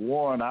just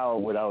worn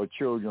out with our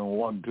children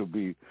wanting to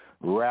be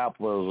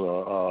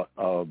rappers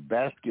or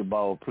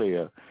basketball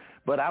players.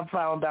 But I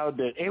found out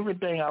that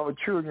everything our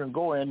children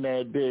go in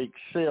there, they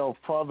excel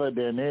further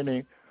than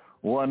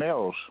anyone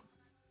else.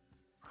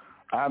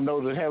 I've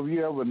noticed. Have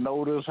you ever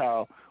noticed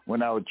how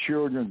when our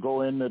children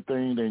go into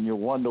things and you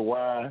wonder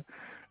why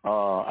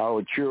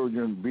our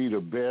children be the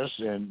best,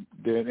 and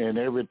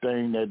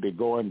everything that they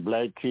go in,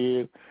 black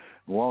kids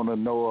want to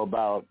know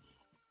about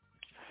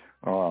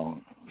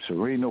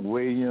Serena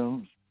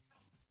Williams,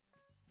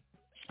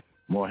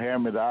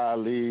 Muhammad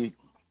Ali,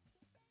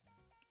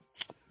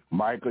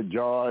 Michael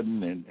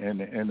Jordan,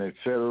 and et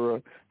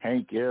cetera,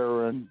 Hank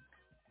Aaron,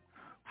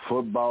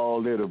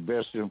 football, they're the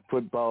best in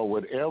football,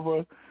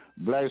 whatever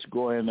blacks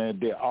go in there,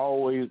 they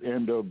always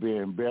end up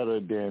being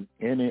better than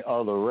any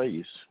other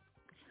race.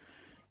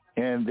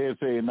 And they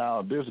say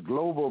now this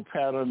global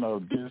pattern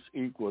of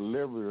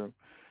disequilibrium,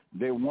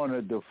 they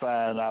wanted to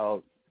find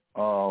out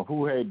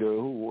who had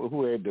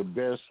the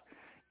best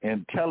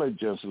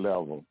intelligence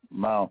level.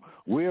 Now,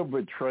 we're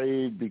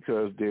betrayed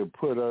because they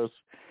put us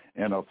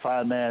in a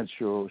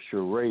financial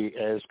charade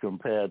as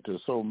compared to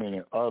so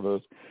many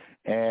others,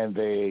 and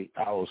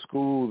our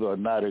schools are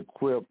not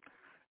equipped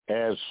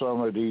as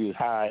some of these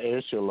high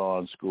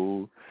echelon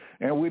schools,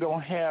 and we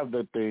don't have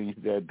the things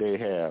that they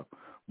have.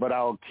 But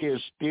our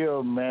kids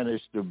still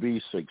manage to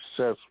be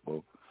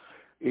successful,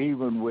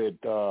 even with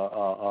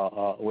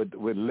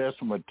less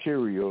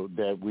material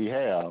that we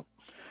have.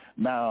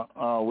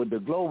 Now, with the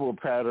global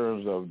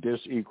patterns of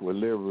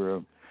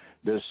disequilibrium,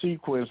 the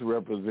sequence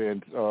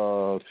represents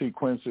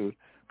sequences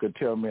could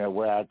tell me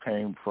where I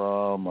came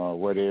from,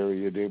 what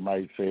area. They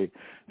might say,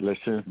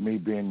 since me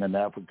being an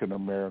African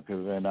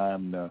American and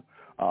I'm the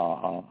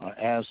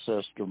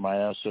ancestor, my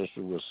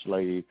ancestor was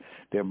slave.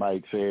 They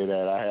might say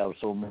that I have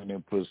so many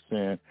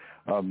percent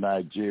of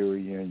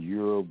Nigerian,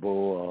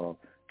 Yoruba,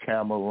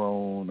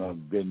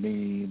 Cameroon,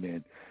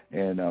 Benin,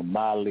 and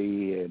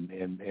Mali,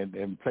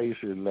 and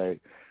places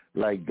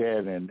like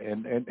that,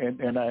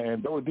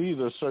 and though these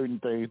are certain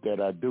things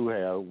that I do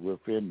have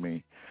within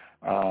me.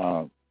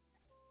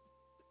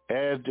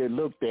 As they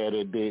looked at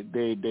it,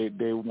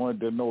 they wanted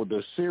to know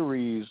the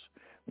series.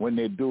 When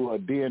they do a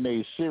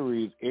DNA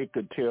series, it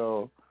could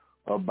tell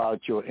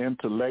about your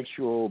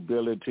intellectual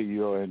ability,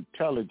 your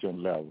intelligence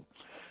level.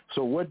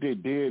 So what they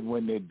did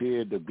when they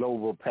did the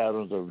global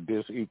patterns of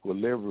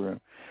disequilibrium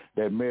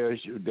that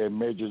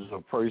measures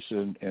a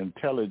person's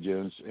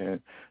intelligence and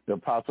the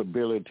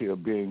possibility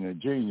of being a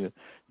genius,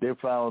 they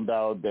found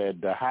out that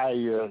the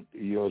higher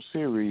your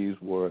series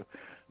were,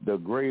 the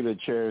greater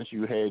chance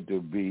you had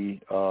to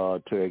be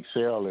to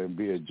excel and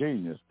be a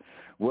genius.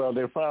 Well,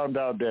 they found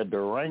out that the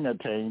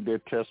orangutan, they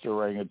tested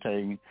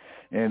orangutan,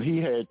 and he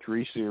had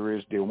 3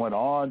 series. They went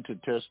on to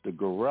test the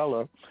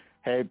gorilla,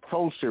 had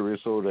 4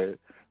 series, so that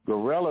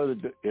gorilla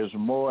is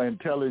more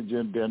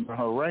intelligent than the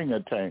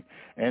orangutan.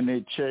 And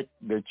they checked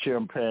the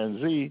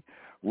chimpanzee,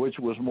 which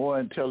was more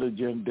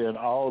intelligent than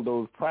all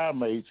those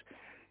primates.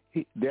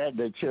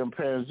 The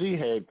chimpanzee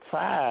had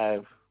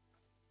 5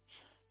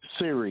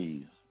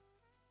 series.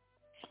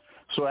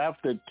 So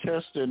after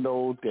testing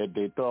those that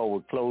they thought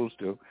were close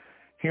to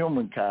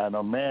humankind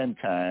or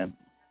mankind,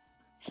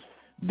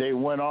 they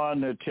went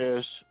on to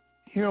test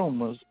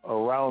humans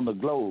around the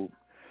globe.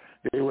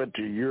 They went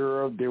to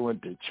Europe, they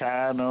went to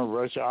China,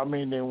 Russia. I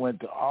mean, they went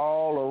to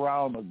all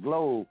around the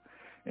globe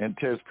and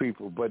test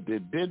people, but they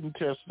didn't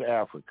test the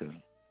Africans.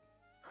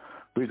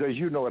 Because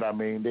you know what I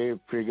mean, they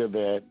figured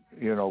that,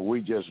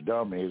 we just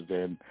dummies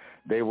and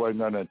they weren't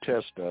going to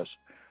test us.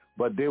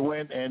 But they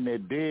went and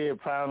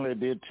finally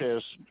did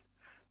test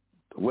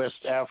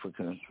West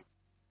Africans.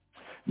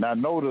 Now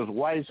notice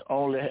whites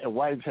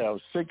have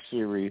 6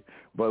 series,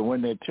 but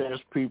when they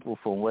test people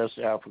from West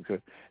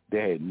Africa,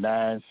 they had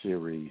 9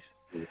 series.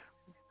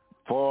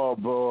 4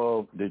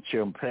 above the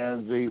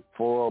chimpanzee,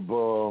 4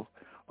 above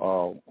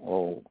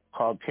or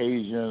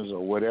Caucasians or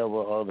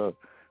whatever other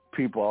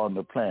people on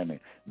the planet.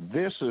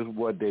 This is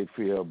what they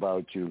feel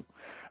about you.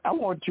 I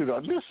want you to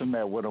listen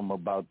to what I'm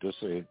about to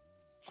say.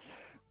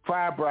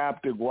 Fiber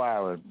optic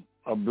wiring,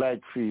 a black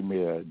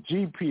female.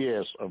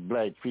 GPS, a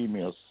black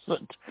female.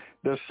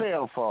 The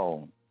cell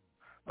phone,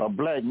 a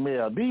black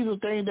male. These are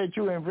things that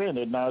you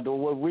invented. Now,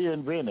 what we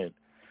invented.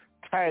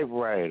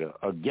 Typewriter,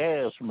 a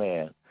gas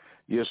mask,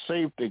 your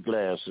safety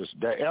glasses,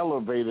 the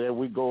elevator that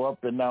we go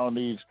up and down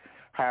these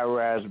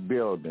high-rise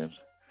buildings,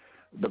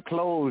 the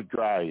clothes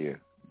dryer,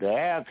 the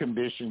air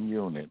conditioning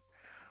unit,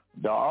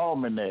 the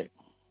almanac,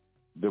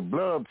 the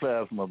blood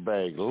plasma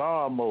bag,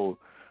 lawnmower,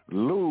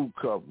 lube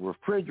cup,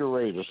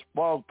 refrigerator,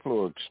 spark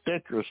plug,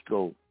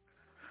 stethoscope.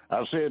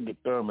 I said the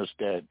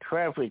thermostat,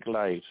 traffic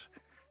lights,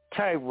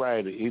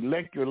 typewriter,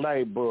 electric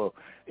light bulb,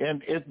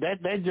 and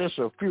that's just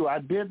a few. I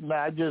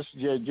just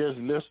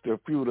list a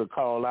few to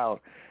call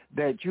out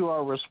that you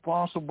are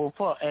responsible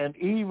for, and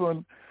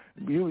even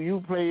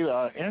you played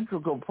an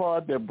integral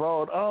part that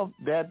brought up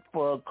that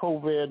for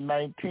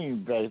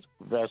COVID-19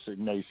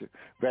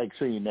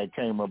 vaccine that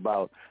came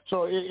about.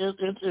 So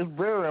it's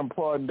very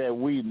important that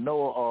we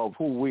know of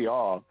who we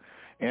are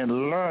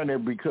and learn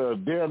it, because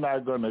they're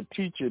not going to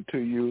teach it to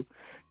you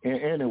in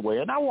any way.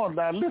 And I want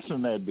to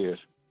listen at this.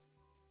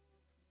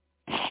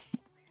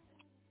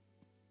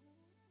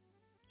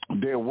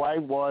 They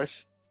whitewashed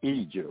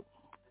Egypt.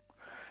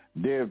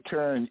 They've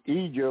turned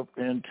Egypt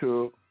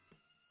into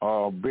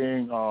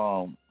being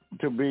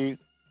to be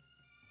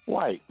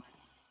white.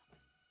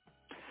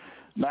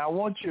 Now I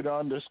want you to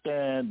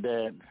understand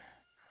that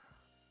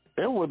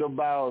it was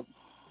about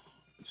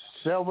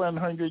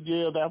 700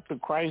 years after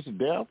Christ's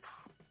death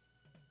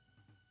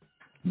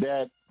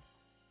that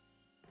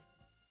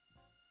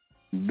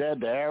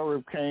the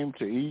Arabs came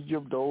to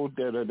Egypt. Those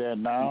that are there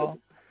now,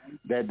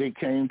 that they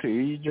came to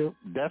Egypt.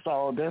 That's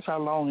all. That's how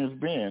long it's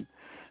been.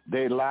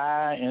 They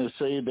lie and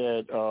say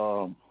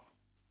that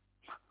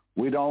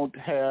we don't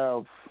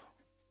have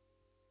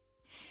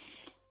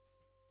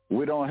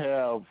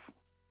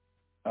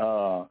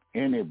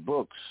any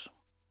books.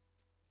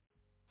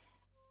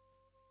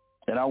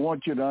 And I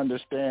want you to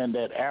understand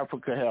that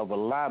Africa have a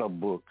lot of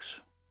books.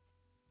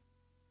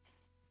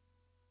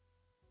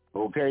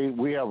 Okay,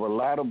 we have a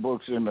lot of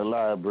books in the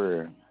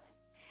library.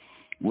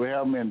 We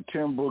have them in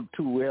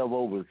Timbuktu. We have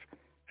over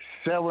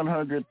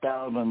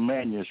 700,000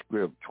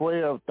 manuscripts,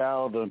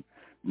 12,000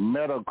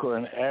 medical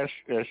and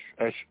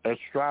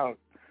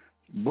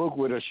book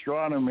with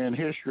astronomy and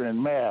history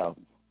and math.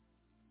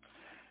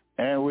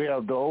 And we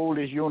have the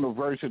oldest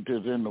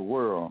universities in the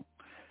world.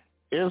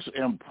 It's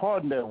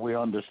important that we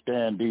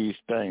understand these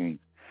things.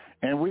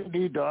 And we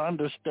need to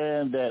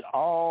understand that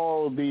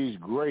all these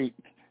great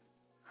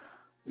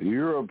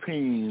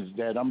Europeans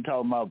that I'm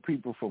talking about,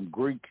 people from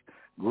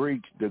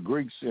the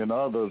Greeks and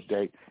others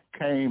that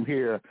came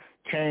here,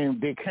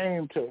 they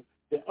came to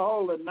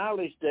all the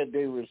knowledge that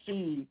they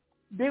received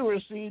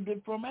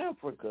it from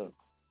Africa.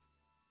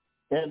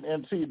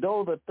 And see,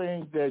 those are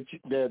things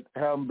that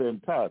haven't been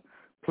taught.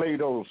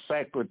 Plato,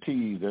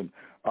 Socrates, and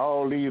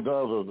all these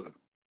others,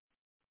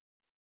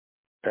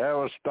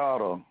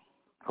 Aristotle,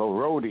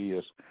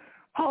 Herodias,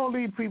 all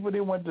these people, they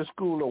went to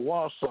school of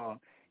Warsaw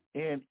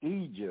in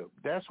Egypt.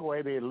 That's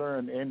where they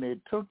learned, and they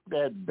took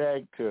that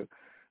back to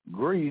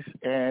Greece.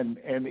 And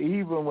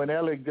even when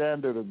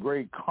Alexander the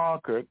Great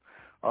conquered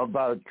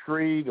about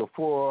 300 to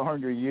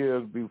 400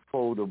 years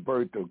before the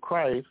birth of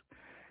Christ,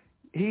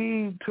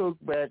 he took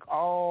back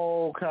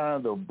all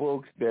kinds of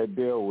books that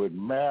deal with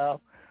math,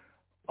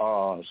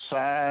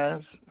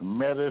 science,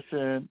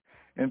 medicine,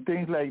 and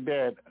things like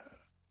that,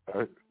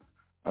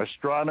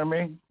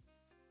 astronomy,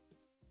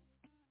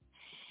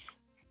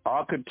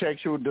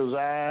 architectural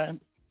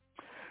design,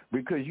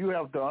 because you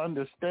have to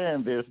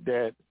understand this,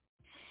 that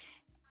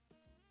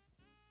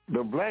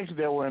the blacks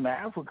that were in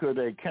Africa,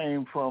 they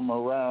came from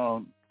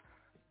around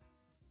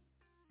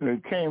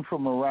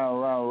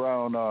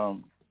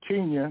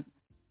Kenya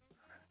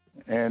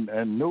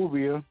and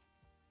Nubia.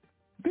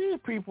 These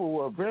people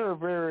were very,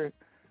 very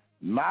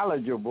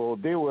knowledgeable.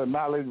 They were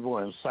knowledgeable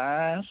in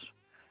science.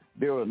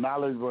 They were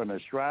knowledgeable in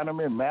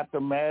astronomy,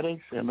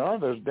 mathematics, and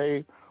others.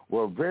 They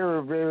were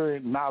very, very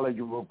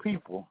knowledgeable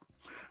people.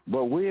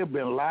 But we have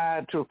been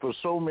lied to for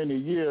so many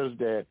years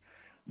that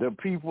the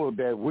people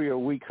that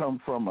we come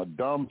from a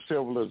dumb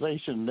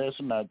civilization. That's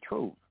not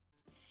true.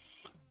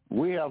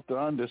 We have to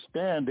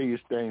understand these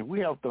things. We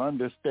have to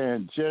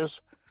understand just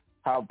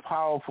how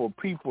powerful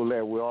people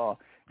that we are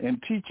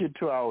and teach it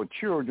to our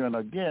children.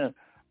 Again,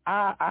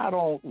 I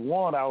don't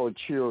want our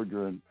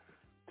children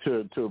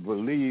to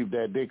believe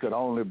that they could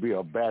only be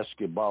a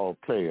basketball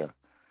player.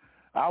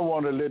 I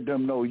want to let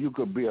them know you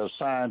could be a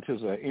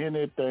scientist or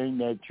anything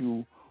that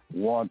you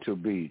want to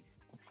be.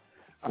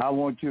 I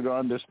want you to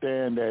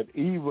understand that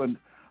even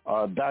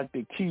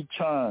Dr. Ki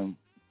Chung,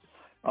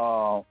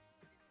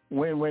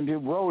 when he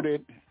wrote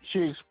it, she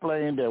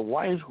explained that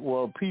whites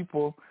were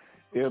people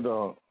is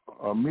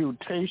a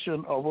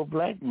mutation of a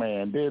black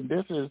man.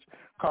 This is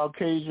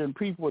Caucasian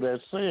people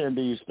that's saying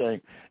these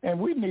things, and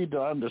we need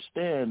to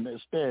understand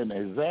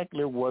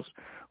exactly what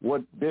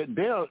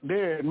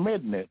they're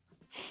admitting it.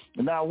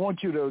 Now I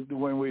want you to,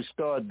 when we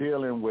start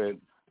dealing with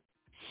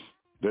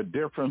the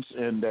difference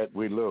in that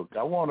we look,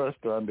 I want us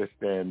to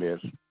understand this.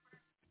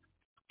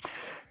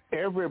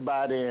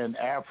 Everybody in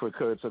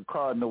Africa, it's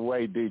according to the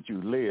way that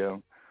you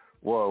live,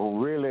 were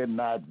really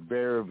not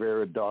very,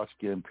 very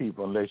dark-skinned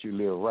people unless you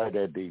live right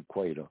at the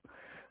equator,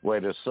 where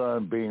the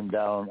sun beamed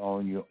down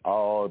on you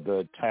all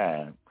the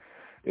time.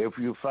 If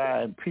you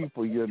find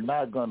people, you're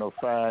not going to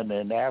find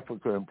in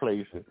African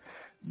places,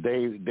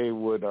 they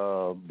would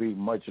be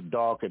much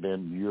darker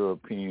than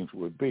Europeans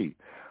would be.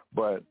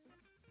 But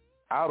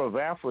out of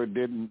Africa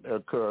didn't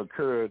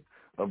occurred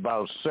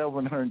about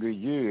 700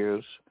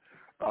 years,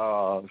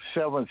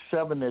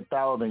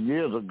 70,000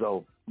 years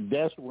ago.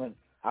 That's when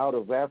out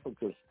of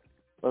Africa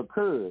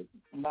occurred.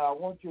 Now, I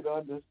want you to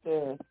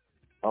understand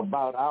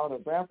about out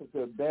of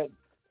Africa,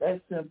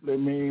 that simply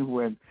means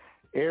when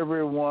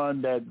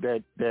everyone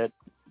that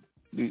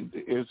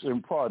it's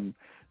important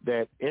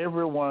that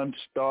everyone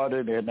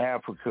started in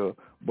Africa,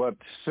 but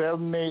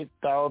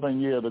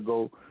 70,000 years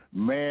ago,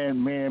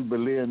 men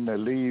began to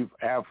leave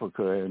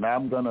Africa, and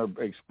I'm going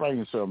to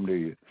explain something to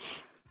you.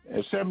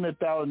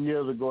 70,000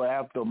 years ago,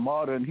 after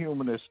modern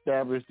humans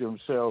established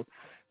themselves,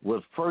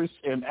 was first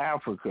in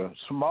Africa.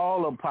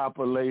 Smaller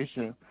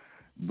population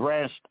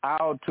branched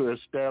out to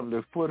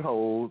establish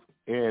footholds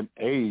in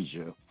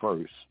Asia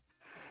first.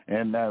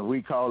 And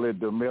we call it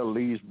the Middle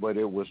East, but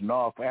it was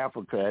North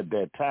Africa at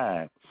that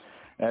time.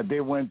 And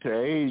they went to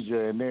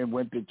Asia, and then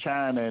went to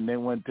China, and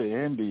then went to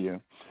India.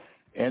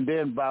 And then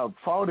about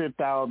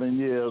 40,000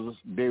 years,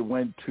 they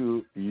went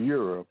to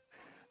Europe.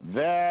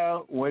 There,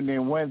 when they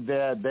went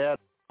there, that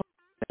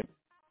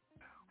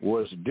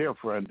was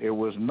different. It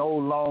was no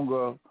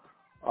longer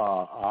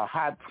a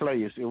hot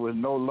place. It was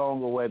no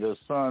longer where the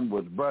sun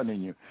was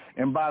burning you.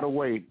 And by the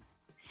way,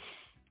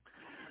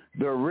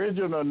 the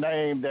original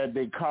name that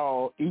they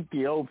called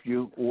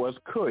Ethiopia was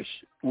Cush,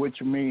 which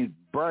means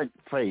burnt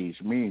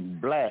face,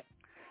 means black.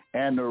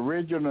 And the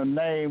original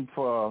name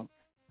for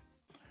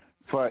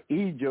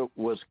Egypt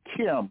was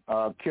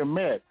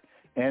Kemet,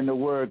 and the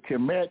word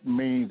Kemet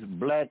means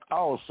black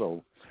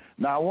also.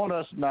 Now, I want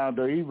us now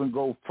to even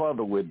go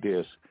further with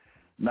this.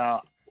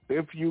 Now,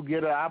 if you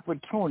get an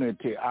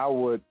opportunity, I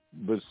would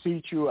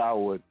beseech you, I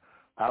would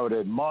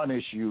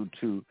admonish you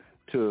to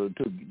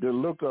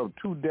look up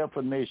two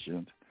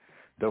definitions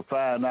to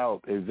find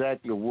out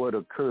exactly what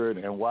occurred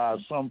and why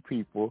some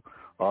people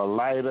are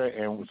lighter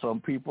and some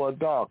people are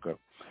darker.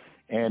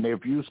 And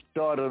if you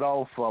started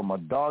off from a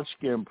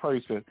dark-skinned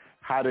person,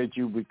 how did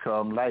you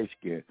become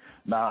light-skinned?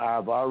 Now,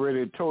 I've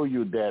already told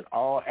you that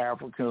all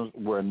Africans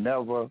were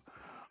never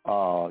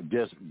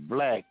just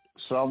black.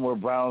 Some were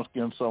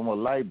brown-skinned, some were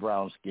light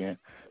brown-skinned.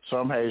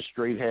 Some had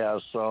straight hair,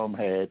 some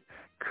had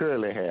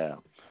curly hair.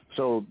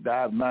 So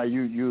now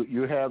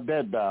you have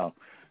that down.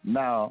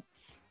 Now,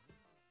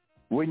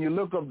 when you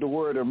look up the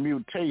word of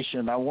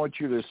mutation, I want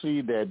you to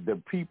see that the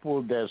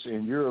people that's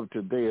in Europe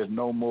today is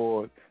no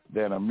more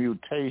than a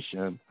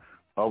mutation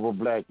of a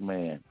black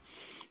man.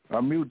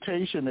 A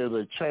mutation is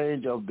a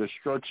change of the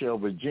structure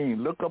of a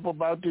gene. Look up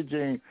about the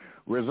gene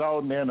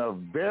resulting in a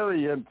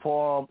variant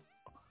form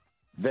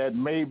that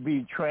may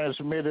be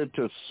transmitted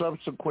to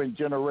subsequent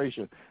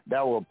generations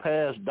that will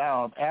pass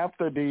down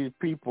after these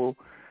people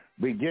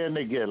begin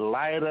to get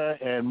lighter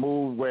and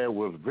move where it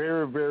was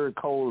very, very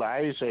cold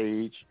ice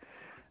age.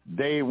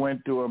 They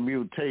went through a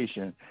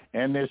mutation,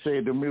 and they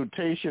say the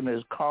mutation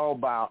is caused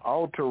by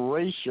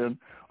alteration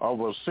of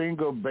a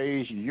single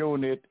base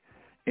unit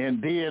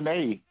in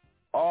DNA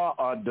or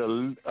a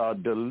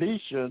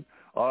deletion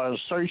or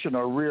insertion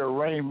or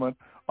rearrangement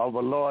of a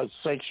large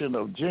section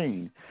of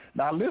genes.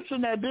 Now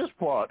listen at this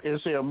part. It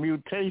says a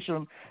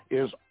mutation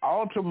is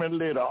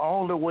ultimately the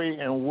only way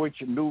in which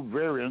new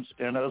variants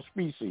in a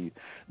species,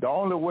 the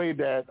only way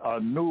that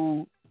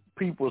new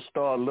people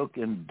start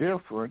looking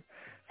different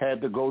had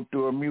to go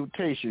through a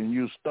mutation.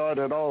 You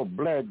started off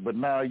black, but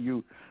now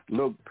you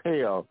look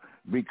pale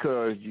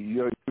because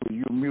you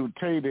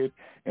mutated,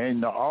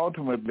 and the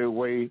ultimate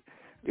way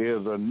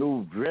is a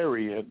new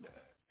variant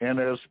in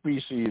a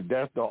species.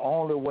 That's the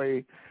only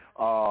way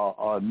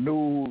a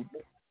new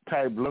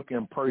type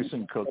looking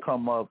person could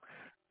come up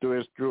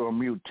through a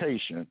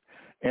mutation.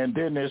 And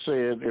then they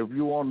said, if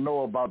you want to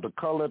know about the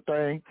color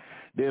thing,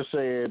 they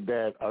said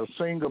that a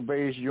single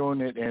base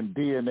unit in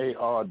DNA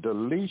or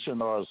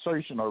deletion or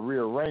insertion or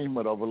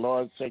rearrangement of a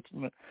large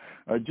section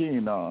of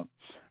genome.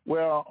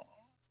 Well,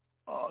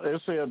 they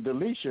said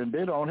deletion,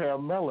 they don't have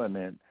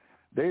melanin.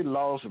 They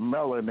lost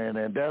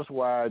melanin, and that's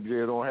why they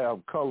don't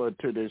have color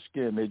to their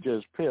skin. They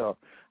just pale.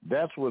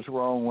 That's what's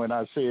wrong when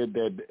I said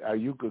that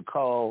you could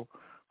call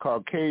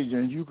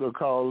Caucasians, you could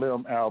call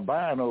them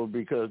albinos,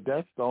 because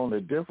that's the only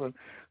difference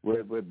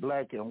with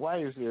black and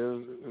white is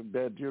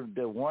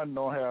that one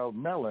don't have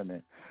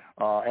melanin.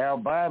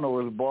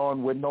 Albino is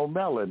born with no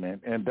melanin,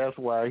 and that's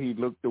why he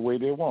looked the way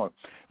they want.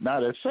 Now,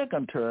 the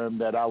second term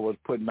that I was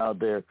putting out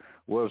there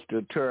was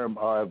the term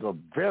of a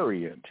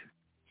variant.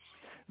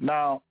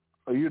 Now,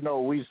 you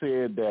know, we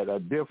said that a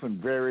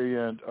different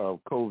variant of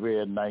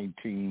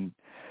COVID-19,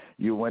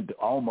 you went to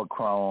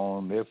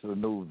Omicron, this is a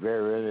new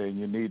variant, and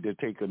you need to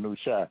take a new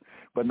shot.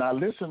 But now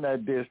listen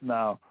at this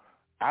now.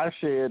 I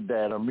said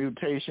that a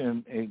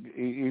mutation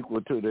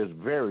equal to this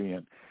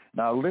variant.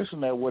 Now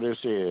listen at what it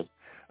says.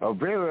 A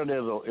variant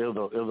is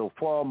a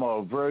form or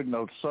a version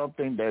of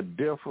something that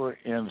differ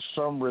in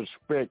some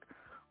respect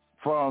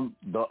from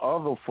the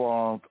other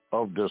forms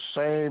of the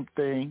same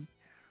thing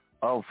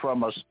or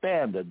from a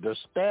standard. The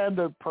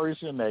standard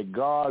person that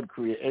God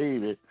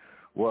created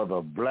was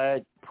a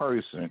black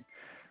person.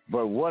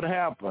 But what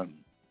happened?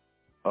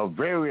 A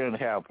variant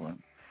happened,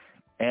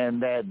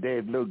 and that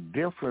they look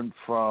different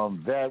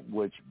from that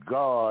which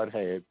God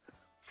had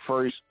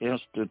first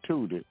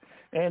instituted.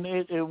 And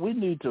we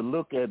need to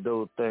look at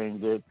those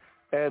things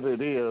as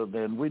it is,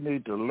 and we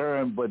need to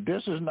learn. But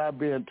this is not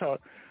being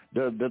taught.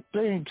 The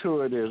thing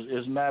to it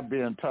is not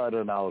being taught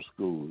in our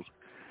schools,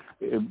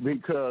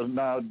 because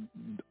now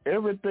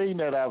everything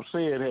that I've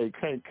said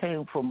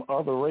came from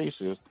other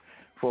races.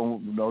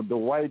 From the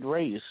white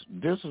race.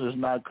 This is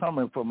not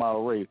coming from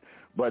our race,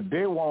 but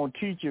they won't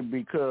teach it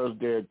because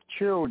their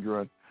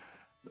children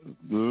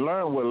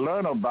will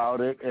learn about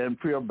it and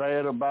feel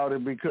bad about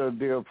it, because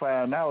they'll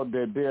find out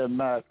that they're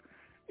not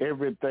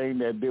everything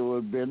that they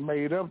were been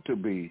made up to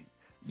be.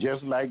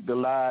 Just like the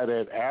lie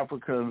that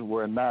Africans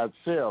were not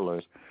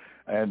sailors,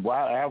 and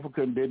while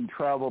Africans didn't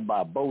travel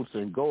by boats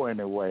and go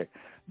anywhere,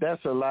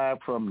 that's a lie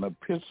from the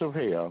pits of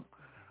hell.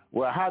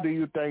 Well, how do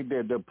you think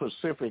that the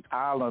Pacific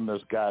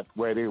Islanders got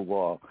where they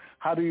were?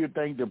 How do you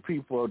think the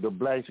people, the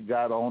blacks,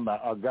 got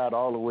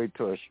all the way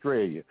to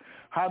Australia?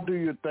 How do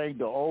you think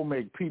the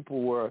Olmec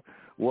people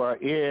were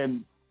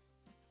in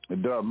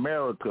the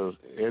Americas,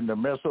 in the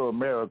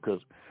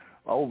Mesoamericas,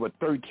 over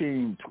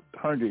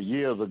 1,300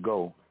 years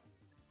ago?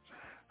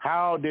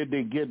 How did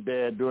they get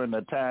there during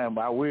the time?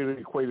 We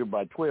equated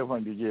by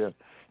 1,200 years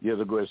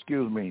ago,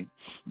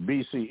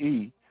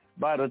 BCE.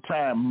 By the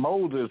time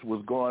Moses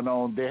was going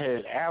on, they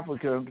had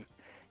Africans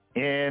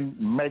in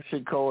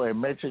Mexico,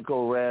 and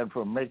Mexico ran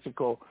from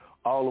Mexico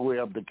all the way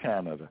up to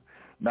Canada.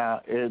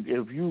 Now,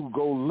 if you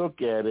go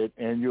look at it,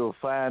 and you'll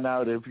find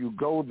out, if you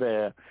go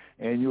there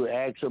and you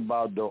ask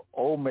about the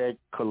Olmec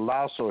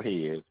colossal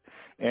heads,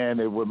 and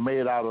it was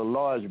made out of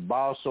large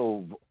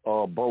basalt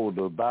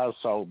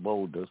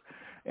boulders,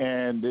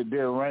 and they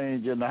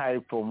range in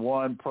height from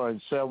 1.7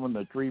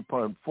 to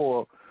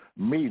 3.4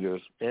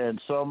 meters,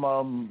 and some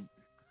of them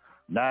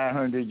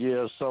 900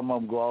 years, some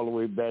of them go all the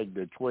way back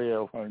to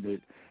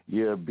 1200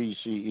 year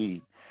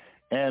BCE,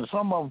 and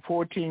some of them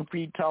 14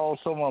 feet tall,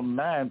 some of them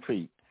 9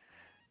 feet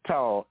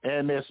tall,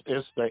 and it's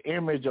the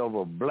image of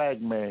a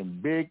black man,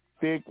 big,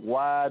 thick,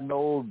 wide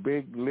nose,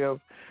 big lips.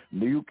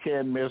 You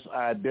can't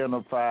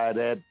misidentify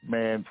that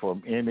man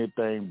from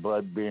anything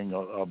but being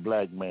a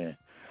black man.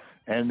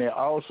 And they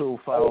also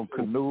found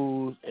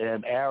canoes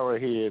and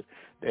arrowheads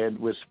and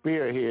with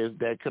spearheads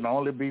that can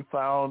only be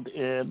found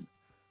in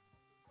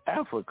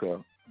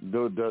Africa.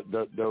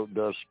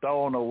 The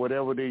stone or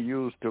whatever they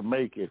used to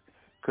make it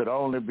could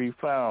only be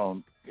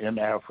found in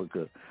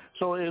Africa.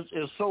 So it's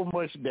so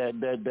much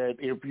that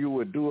if you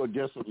would do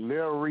just a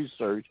little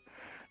research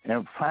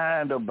and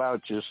find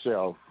about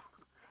yourself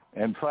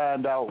and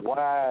find out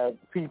why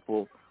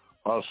people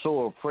are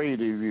so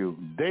afraid of you.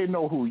 They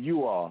know who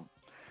you are.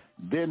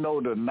 They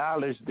know the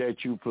knowledge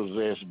that you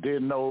possess. They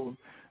know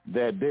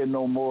that they're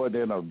no more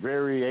than a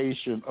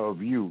variation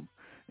of you,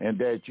 and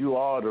that you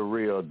are the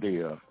real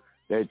deal,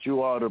 that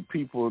you are the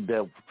people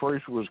that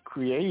first was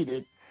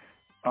created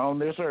on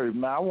this earth.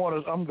 Now,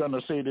 I'm going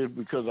to say this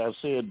because I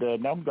said that,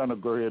 and I'm going to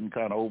go ahead and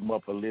kind of open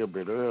up a little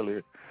bit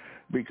earlier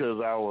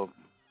because our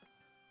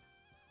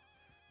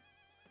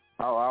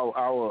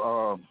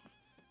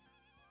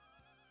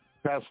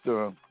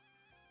Pastor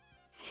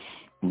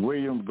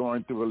William's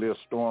going through a little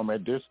storm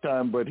at this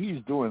time, but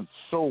he's doing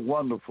so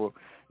wonderful,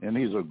 and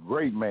he's a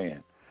great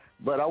man.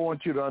 But I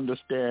want you to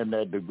understand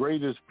that the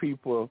greatest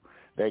people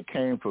that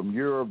came from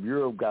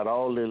Europe got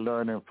all their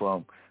learning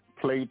from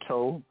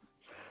Plato.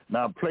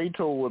 Now,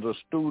 Plato was a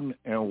student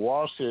in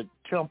Waset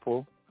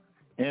Temple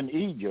in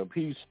Egypt.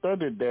 He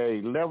studied there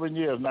 11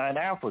 years, now in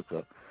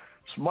Africa.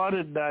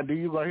 Smarter than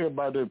you're going to hear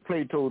about the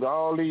Plato,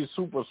 all these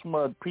super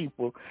smart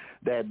people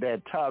that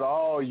taught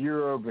all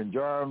Europe and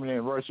Germany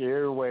and Russia,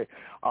 everywhere.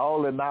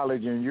 All the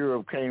knowledge in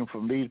Europe came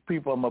from these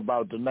people I'm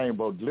about to name,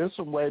 but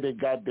listen where they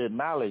got their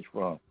knowledge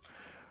from.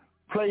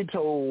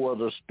 Plato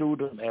was a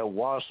student at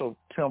Waset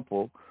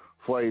Temple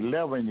for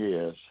 11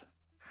 years.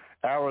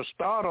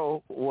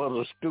 Aristotle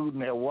was a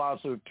student at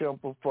Waset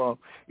Temple from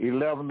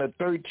 11 to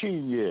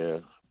 13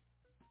 years.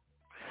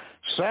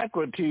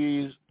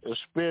 Socrates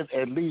spent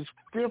at least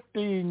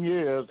 15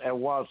 years at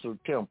Waset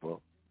Temple.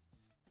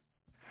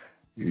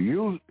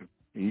 Euclid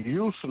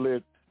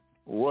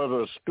was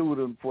a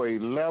student for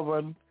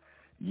 11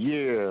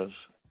 years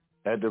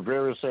at the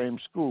very same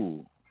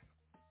school.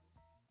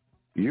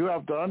 You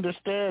have to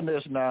understand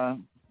this now.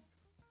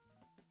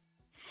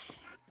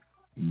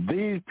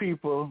 These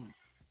people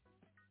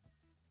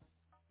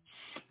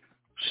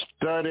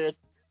studied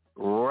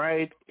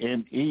right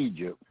in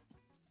Egypt.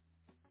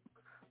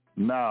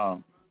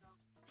 Now,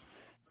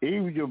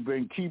 Egypt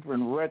been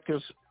keeping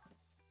records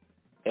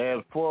as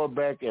far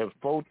back as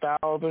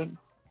 4,000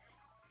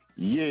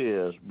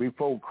 years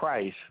before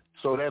Christ.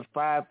 So that's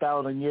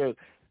 5,000 years.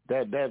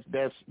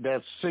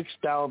 That's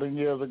 6,000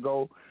 years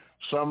ago.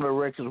 Some of the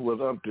records was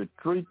up to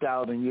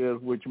 3,000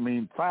 years, which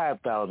means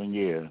 5,000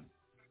 years.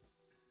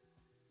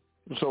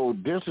 So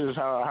this is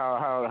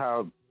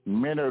how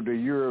many of the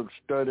Europe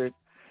studied.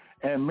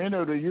 And many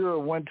of the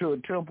Europe went to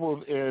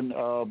temples in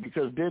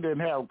because they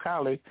didn't have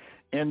college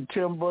in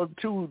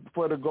Timbuktu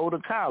to go to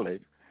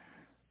college.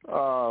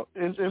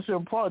 It's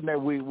important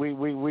that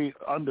we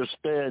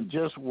understand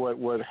just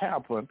what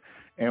happened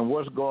and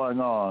what's going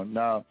on.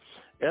 Now,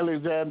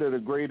 Alexander the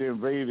Great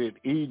invaded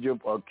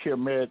Egypt or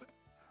Kemet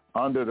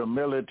under the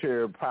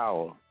military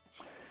power.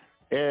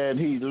 And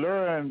he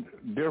learned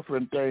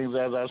different things,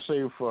 as I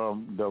say,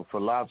 from the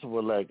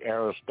philosophers like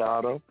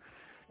Aristotle,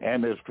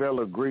 and his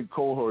fellow Greek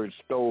cohorts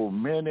stole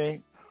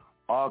many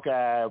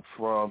archives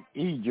from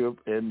Egypt,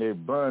 and they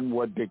burned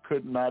what they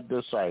could not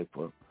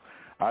decipher.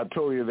 I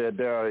told you that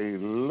there are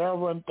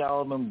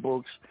 11,000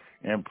 books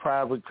in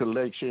private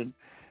collection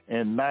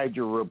in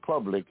Niger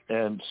Republic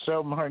and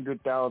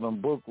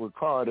 700,000 books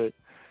recorded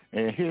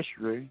in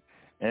history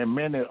and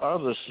many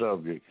other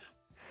subjects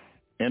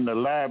in the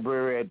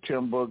library at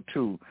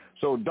Timbuktu.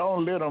 So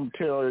don't let them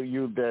tell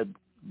you that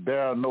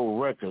there are no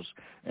records.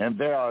 And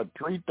there are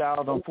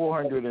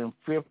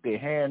 3,450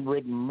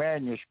 handwritten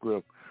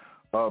manuscripts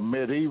of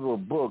medieval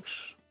books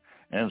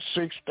and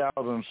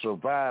 6,000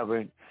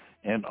 surviving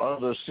in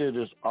other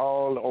cities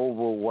all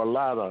over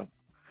Walata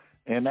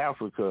in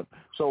Africa.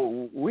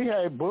 So we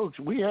had books.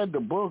 We had the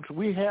books.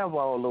 We have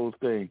all those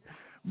things.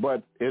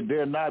 But if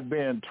they're not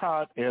being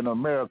taught in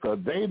America,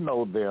 they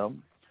know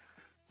them.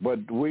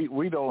 But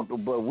we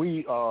don't. But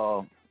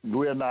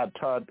we're not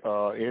taught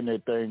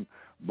anything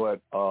but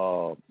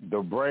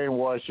the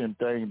brainwashing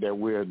thing that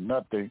we're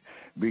nothing,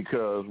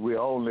 because we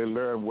only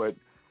learn what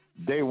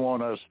they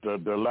want us to,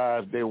 the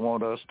lies they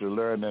want us to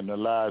learn, and the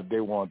lies they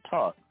want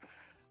taught.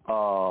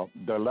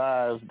 The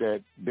lies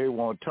that they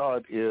want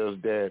taught is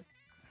that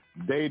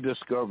they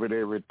discovered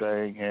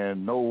everything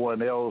and no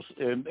one else.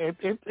 And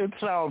it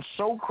sounds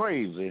so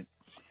crazy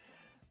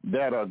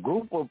that a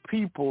group of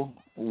people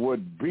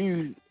would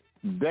be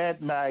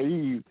that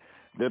naive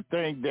to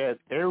think that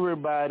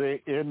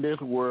everybody in this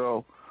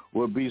world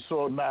would be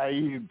so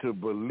naive to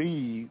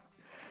believe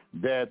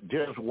that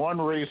just one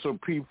race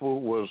of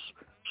people was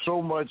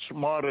so much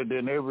smarter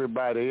than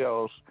everybody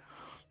else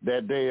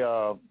that they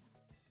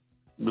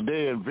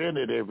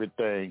invented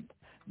everything.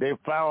 They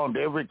found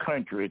every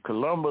country.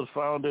 Columbus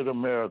founded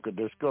America,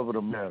 discovered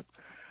America.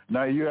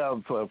 Now you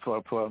have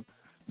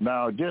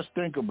now just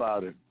think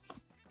about it.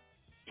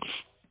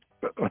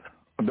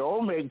 The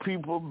Olmec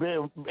people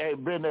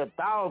had been there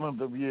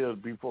thousands of years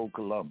before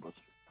Columbus.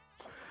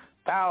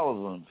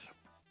 Thousands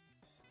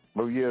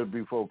of years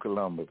before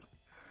Columbus.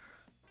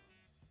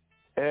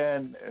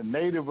 And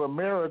Native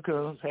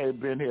Americans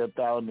had been here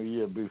 1,000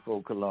 years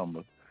before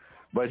Columbus.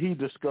 But he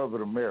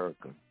discovered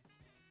America.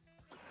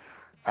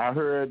 I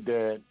heard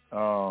that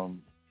a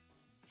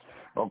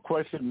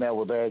question that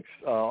was asked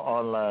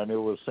online, it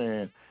was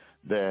saying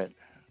that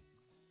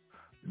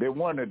they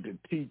wanted to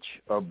teach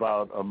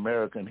about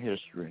American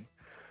history.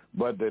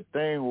 But the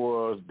thing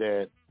was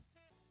that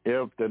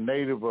if the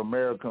Native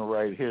American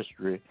write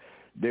history,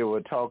 they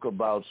would talk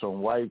about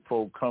some white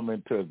folk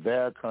coming to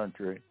their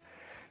country,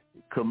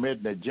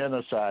 committing a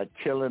genocide,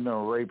 killing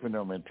them, raping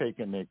them, and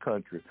taking their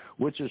country,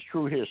 which is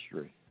true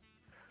history.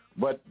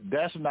 But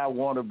that's not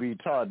want to be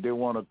taught. They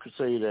want to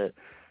say that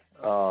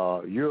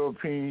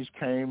Europeans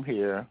came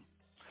here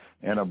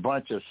and a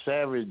bunch of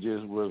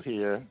savages was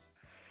here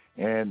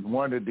and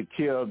wanted to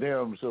kill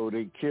them, so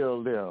they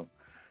killed them.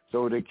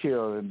 So they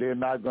killed, and they're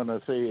not going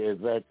to say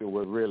exactly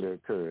what really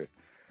occurred.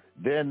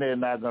 Then they're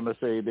not going to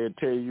say, they'll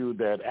tell you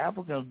that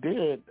Africans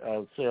did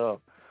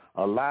sell.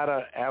 A lot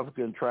of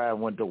African tribes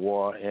went to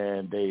war,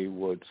 and they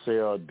would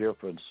sell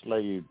different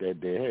slaves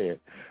that they had.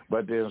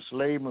 But the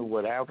enslavement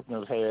what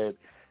Africans had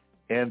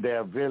in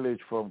their village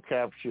from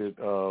captured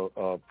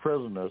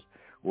prisoners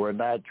were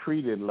not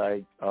treated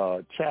like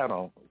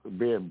chattel,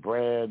 being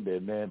branded,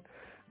 and then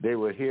they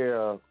would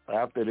hear,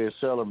 after they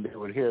sell them, they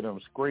would hear them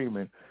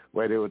screaming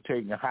where they were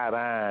taking hot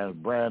irons,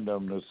 brand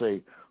them to say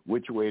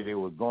which way they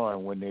were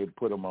going when they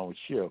put them on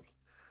ships.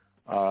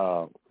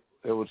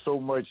 There was so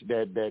much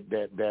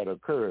that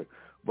occurred.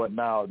 But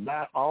now,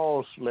 not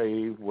all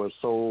slaves were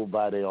sold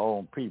by their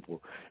own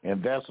people,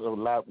 and that's a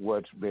lot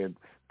what's been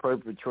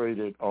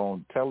perpetrated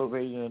on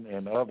television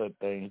and other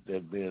things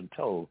that's been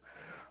told.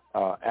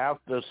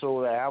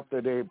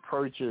 After they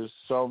purchased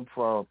some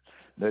from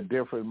the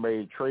different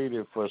made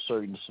traded for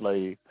certain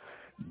slaves,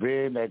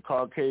 being that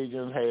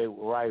Caucasians had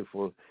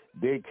rifles,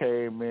 they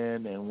came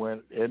in and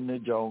went in the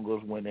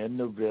jungles, went in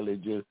the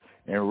villages,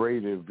 and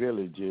raided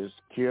villages,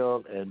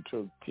 killed and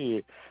took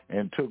kids,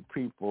 and took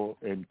people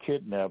and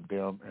kidnapped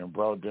them and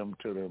brought them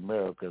to the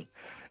Americans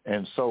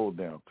and sold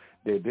them.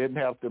 They didn't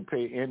have to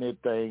pay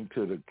anything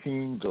to the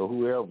kings or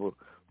whoever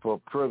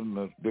for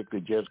prisoners. They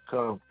could just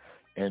come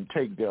and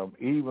take them.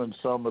 Even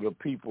some of the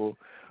people,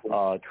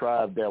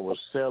 tribes that were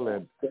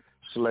selling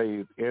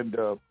slaves,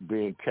 ended up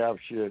being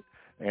captured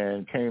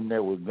and came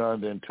there with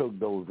guns and took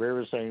those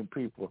very same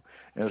people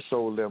and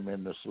sold them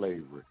into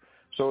slavery.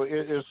 So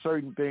it's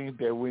certain things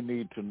that we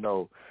need to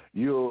know.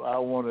 I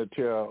want to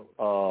tell,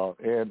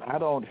 and I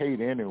don't hate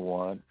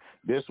anyone.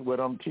 This, what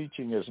I'm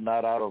teaching, is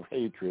not out of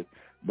hatred,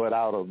 but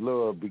out of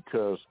love,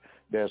 because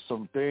there's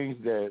some things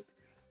that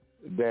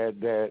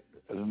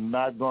are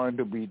not going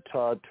to be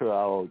taught to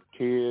our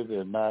kids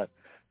and not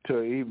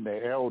to even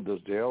the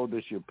elders. The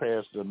elders should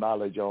pass the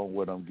knowledge on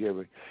what I'm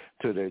giving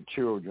to their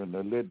children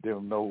to let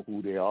them know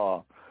who they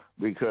are,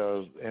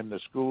 because in the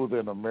schools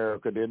in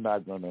America, they're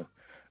not going to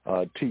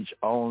teach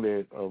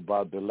only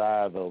about the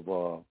lives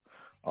of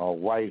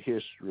white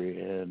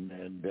history,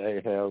 and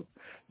they have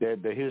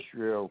that the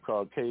history of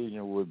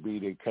Caucasian would be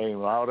they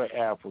came out of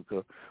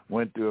Africa,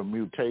 went through a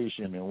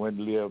mutation, and went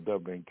and lived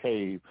up in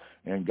caves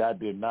and got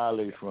their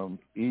knowledge from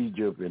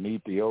Egypt and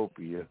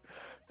Ethiopia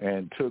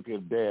and took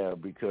it there,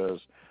 because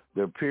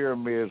the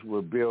pyramids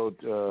were built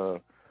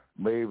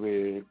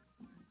maybe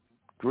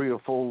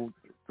 3,000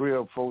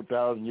 or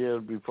 4,000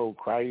 years before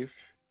Christ.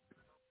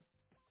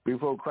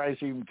 Before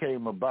Christ even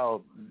came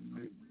about,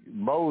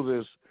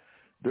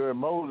 during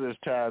Moses'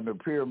 time, the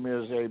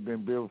pyramids had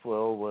been built for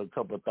over a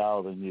couple of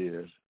thousand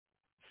years.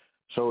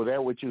 So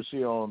that's what you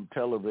see on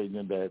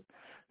television, that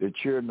the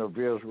children of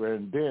Israel,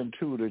 and then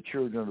too, the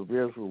children of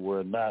Israel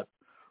were not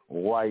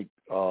white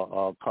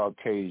or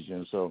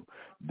Caucasian. So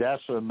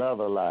that's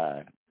another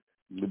lie,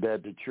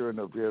 that the children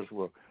of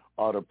Israel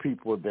are the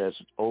people that's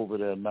over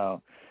there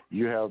now.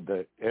 You have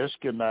the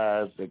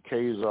Ashkenaz, the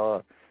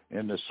Khazar,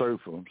 and the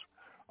Serfs.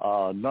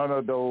 None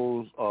of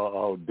those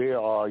they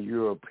are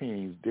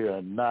Europeans. They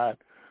are not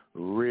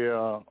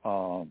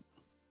real.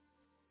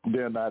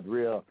 They're not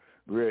real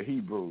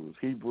Hebrews.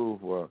 Hebrews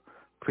were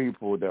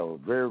people that were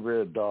very,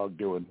 very dark.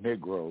 They were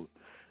Negroes,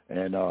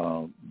 and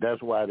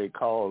that's why they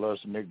call us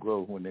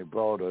Negroes when they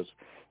brought us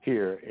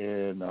here.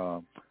 And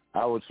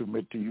I would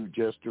submit to you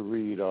just to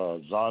read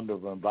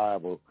Zondervan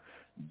Bible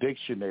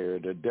Dictionary,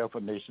 the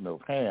definition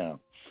of Ham,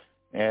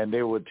 and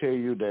they would tell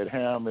you that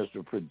Ham is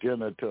the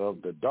progenitor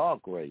of the dark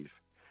race.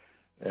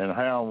 And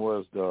Ham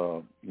was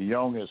the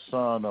youngest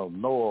son of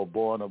Noah,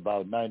 born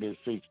about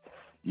 96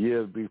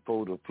 years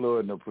before the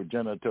flood, and the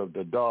progenitor of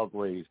the dark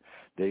race,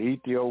 the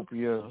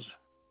Ethiopians,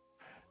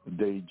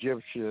 the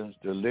Egyptians,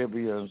 the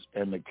Libyans,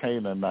 and the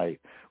Canaanites,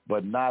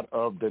 but not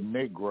of the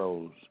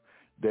Negroes.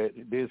 That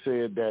they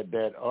said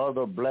that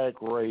other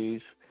black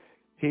race,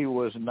 he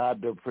was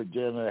not the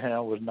progenitor,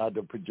 Ham was not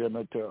the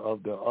progenitor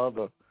of the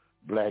other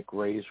black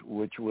race,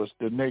 which was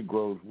the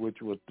Negroes,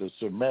 which was the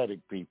Semitic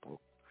people.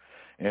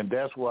 And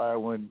that's why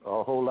when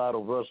a whole lot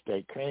of us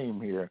that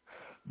came here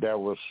that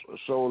was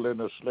sold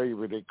into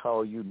slavery, they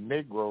call you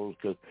Negroes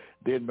because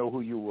they didn't know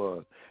who you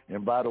were.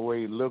 And by the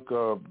way, look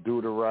up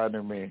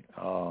Deuteronomy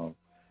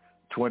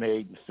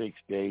 28 and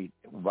 68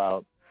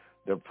 about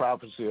the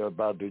prophecy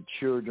about the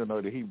children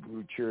of the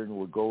Hebrew children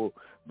would go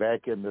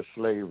back into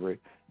slavery,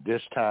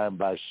 this time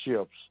by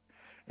ships,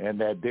 and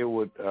that they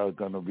were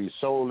going to be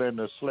sold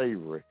into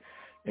slavery.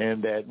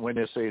 And that when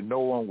they say no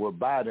one will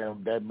buy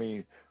them, that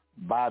means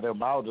buy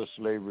them out of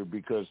slavery,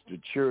 because the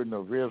children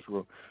of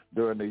Israel,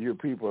 during the year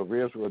people of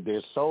Israel,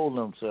 they sold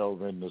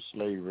themselves into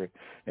slavery,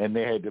 and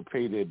they had to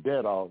pay their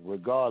debt off.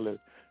 Regardless,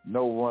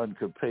 no one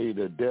could pay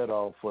the debt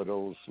off for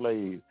those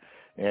slaves.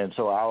 And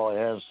so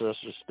our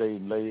ancestors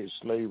stayed in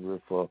slavery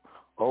for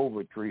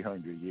over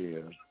 300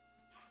 years.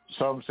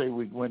 Some say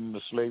we went into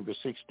slavery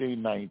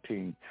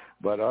 1619,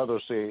 but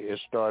others say it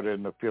started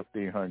in the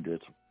 1500s.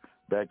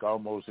 Back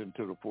almost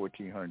into the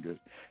 1400s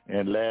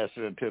and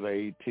lasted until the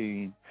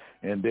 18.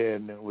 And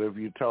then if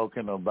you're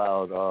talking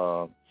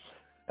about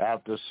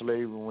after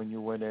slavery, when you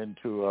went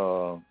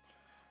into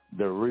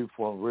the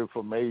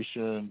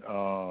Reformation,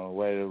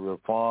 where the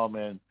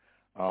reforming,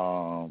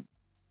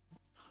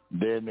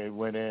 then they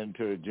went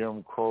into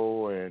Jim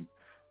Crow and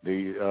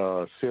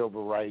the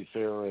civil rights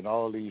era and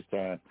all these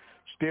times,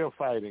 still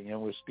fighting,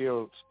 and we're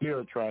still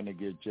trying to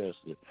get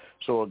justice.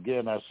 So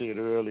again, I said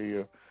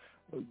earlier,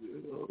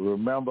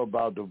 remember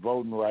about the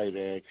Voting Rights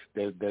Act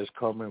that's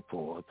coming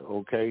forth,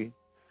 okay?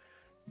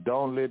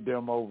 Don't let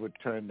them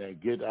overturn that.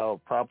 Get our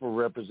proper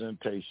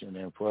representation,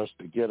 and for us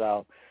to get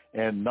out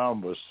in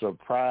numbers,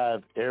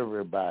 surprise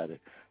everybody.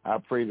 I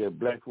pray that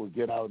black will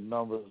get out in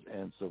numbers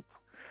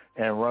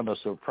and run a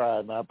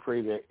surprise. And I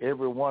pray that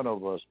every one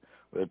of us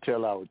will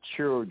tell our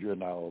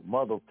children, our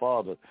mother,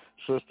 father,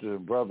 sister,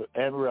 and brother,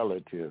 and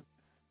relative,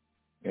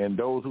 and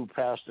those who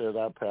pastor as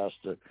our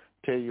pastor,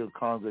 tell your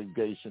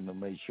congregation to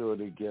make sure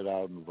they get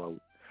out and vote.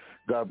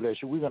 God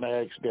bless you. We're going to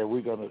ask that.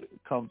 We're going to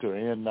come to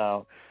an end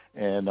now,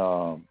 and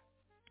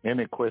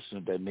any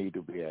questions that need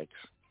to be asked.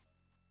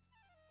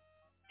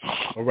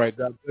 All right,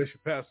 God bless you,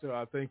 Pastor.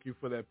 I thank you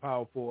for that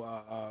powerful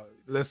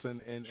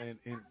lesson and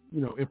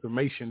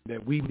information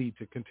that we need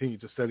to continue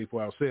to study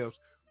for ourselves.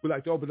 We'd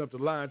like to open up the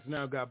lines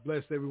now. God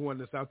bless everyone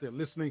that's out there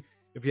listening.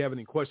 If you have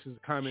any questions,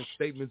 comments,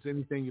 statements,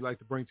 anything you'd like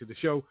to bring to the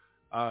show,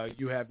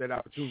 you have that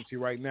opportunity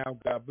right now.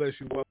 God bless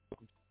you. Welcome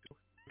to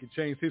We Can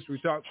Change History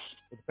Talk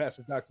with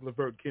Pastor Dr.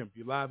 Levert Kemp.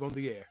 You're live on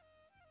the air.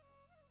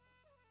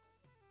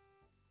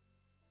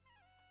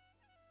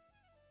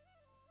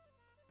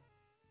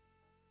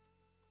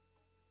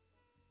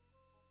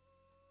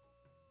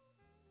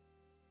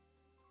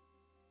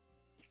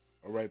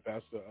 All right,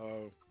 Pastor.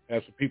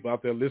 Have some people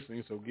out there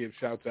listening, so give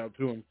shouts out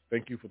to them.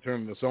 Thank you for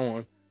turning us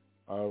on.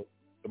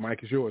 The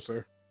mic is yours,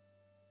 sir.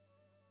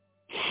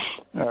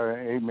 All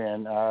right,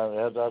 amen.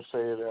 As I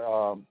said,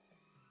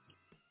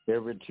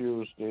 every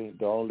Tuesday,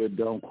 the only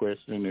dumb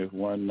question is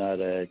one not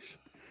asked.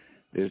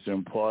 It's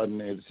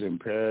important, it's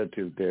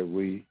imperative that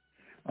we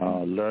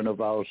learn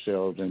of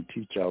ourselves and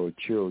teach our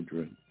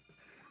children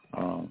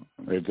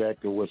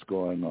exactly what's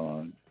going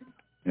on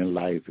in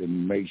life,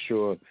 and make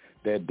sure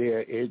that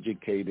they're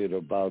educated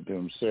about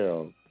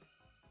themselves.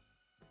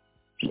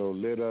 So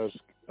let us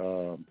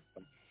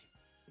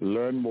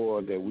learn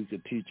more that we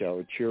could teach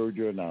our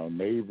children, our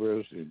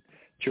neighbors, and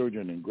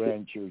children and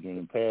grandchildren,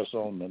 and pass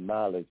on the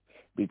knowledge,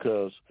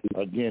 because,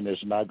 again,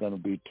 it's not going to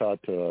be taught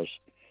to us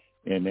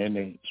in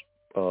any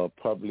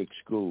public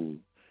school.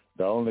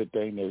 The only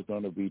thing that's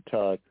going to be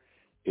taught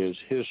is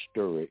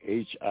history,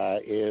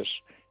 HIS-STORY.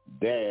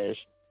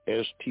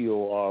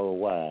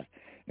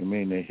 I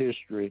mean, the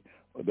history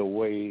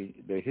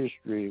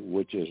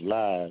which is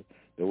lies,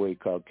 the way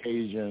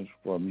Caucasians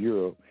from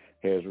Europe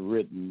has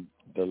written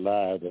the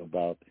lies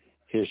about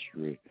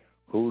history.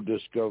 Who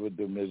discovered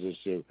the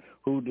Mississippi?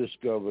 Who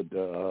discovered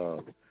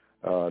the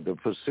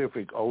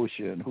Pacific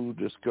Ocean? Who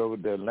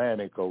discovered the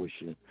Atlantic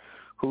Ocean?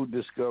 Who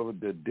discovered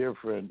the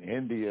different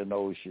Indian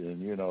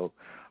Ocean,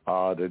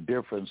 the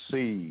different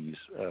seas?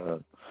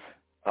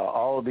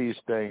 All these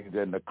things,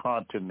 and the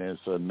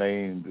continents are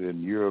named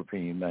in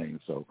European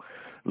names. So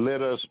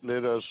let us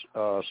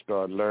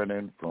start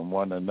learning from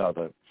one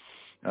another.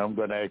 I'm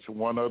going to ask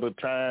one other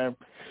time.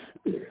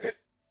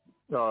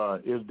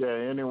 Is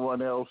there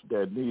anyone else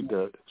that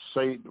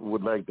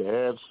would like to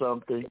add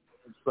something,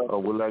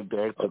 or would like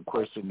to ask a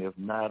question? If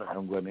not,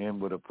 I'm going to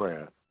end with a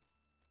prayer.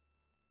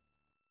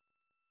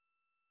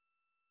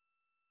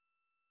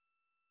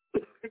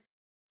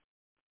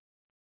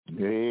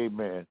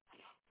 Amen.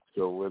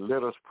 So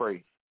let us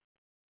pray.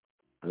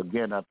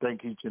 Again, I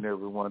thank each and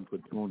every one for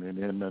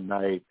tuning in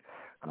tonight.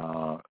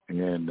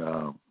 And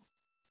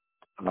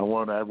I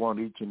want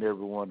each and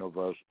every one of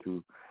us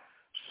to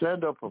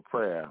send up a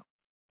prayer.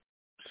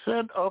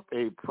 Send up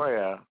a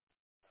prayer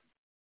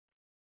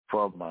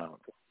from my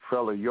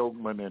fellow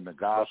yokeman in the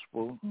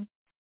gospel,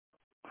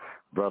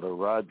 Brother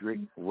Roderick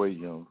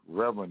Williams,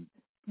 Reverend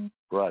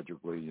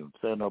Roderick Williams.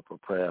 Send up a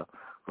prayer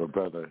for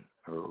Brother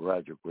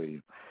Roderick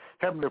Williams.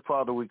 Heavenly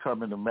Father, we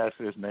come in the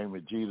matchless name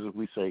of Jesus.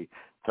 We say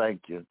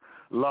thank you.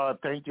 Lord,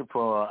 thank you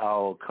for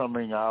our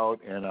coming out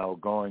and our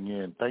going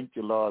in. Thank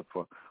you, Lord,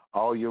 for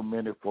all your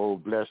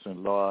manifold blessings,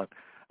 Lord.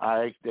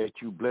 I ask that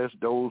you bless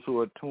those who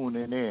are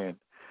tuning in.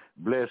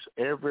 Bless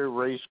every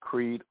race,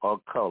 creed, or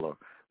color,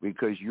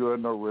 because you are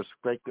no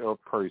respecter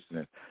of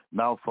person.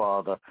 Now,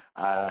 Father,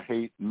 I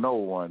hate no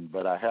one,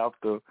 but I have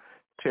to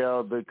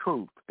tell the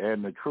truth,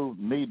 and the truth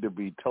need to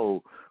be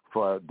told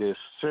for this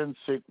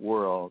sin-sick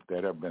world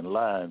that have been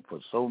lying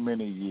for so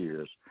many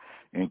years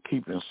and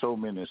keeping so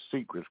many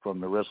secrets from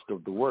the rest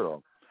of the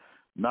world.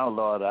 Now,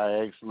 Lord,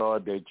 I ask,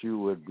 Lord, that you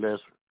would bless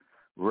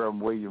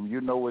Reverend William. You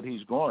know what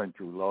he's going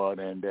through, Lord,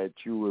 and that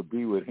you would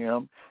be with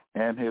him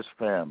and his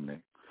family.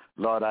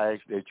 Lord, I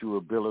ask that you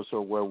would build us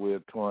up where we're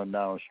torn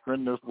down,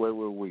 strengthen us where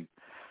we're weak.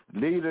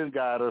 Lead and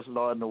guide us,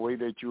 Lord, in the way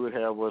that you would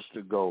have us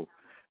to go.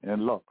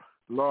 And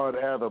Lord,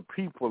 as a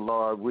people,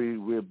 Lord,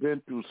 we've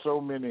been through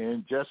so many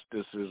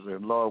injustices,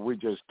 and Lord, we're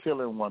just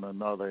killing one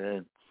another,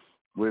 and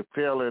we're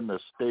failing to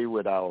stay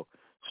with our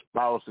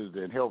spouses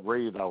and help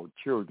raise our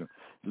children.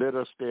 Let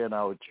us stay in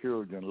our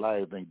children's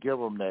lives and give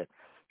them that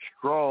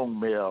strong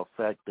male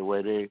factor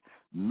where they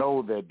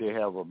know that they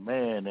have a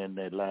man in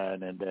their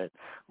line, and that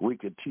we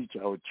can teach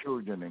our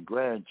children and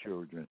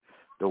grandchildren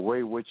the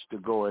way which to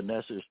go, and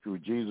that's is through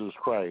Jesus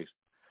Christ.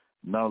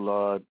 Now,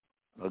 Lord,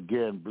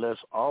 again, bless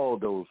all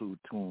those who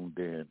tuned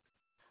in.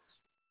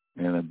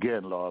 And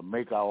again, Lord,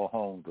 make our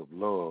homes of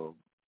love,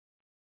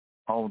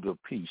 homes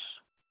of peace,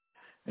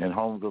 and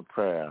homes of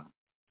prayer.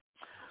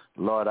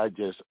 Lord, I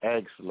just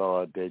ask,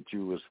 Lord, that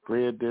you will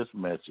spread this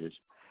message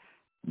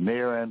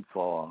near and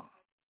far.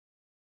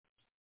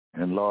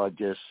 And, Lord,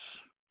 just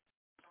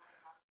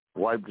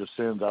wipe the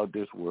sins out of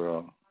this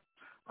world.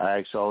 I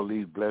ask all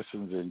these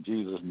blessings in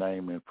Jesus'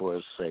 name and for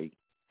his sake.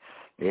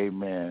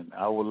 Amen.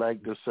 I would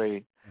like to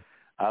say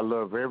I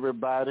love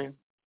everybody,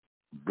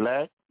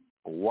 black,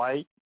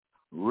 white,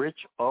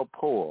 rich, or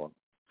poor.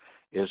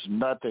 It's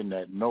nothing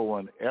that no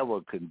one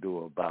ever can do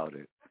about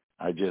it.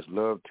 I just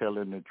love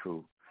telling the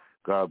truth.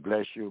 God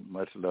bless you.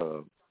 Much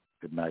love.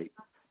 Good night.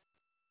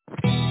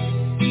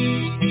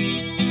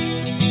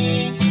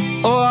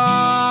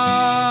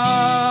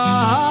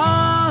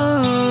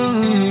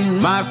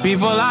 My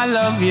people, I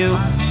love you.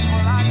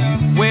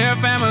 We're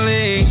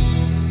family.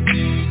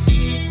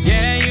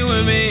 Yeah, you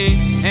and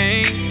me.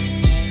 Hey,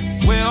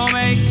 we'll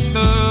make it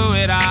through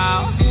it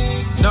all.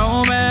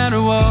 No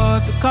matter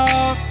what the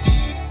cost.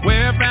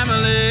 We're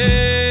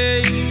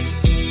family.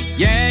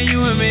 Yeah,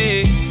 you and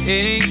me.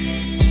 Hey,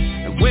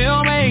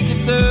 we'll make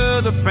it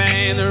through the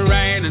pain, the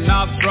rain, and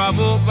all the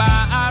trouble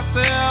by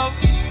ourselves.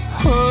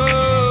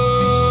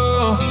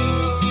 Oh,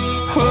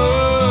 oh.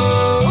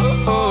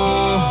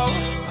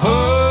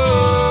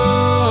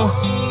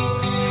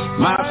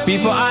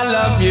 People, I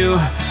love you.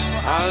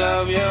 I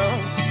love you.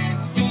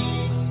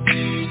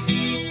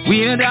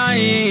 We are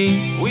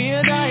dying. We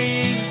are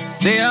dying.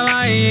 They are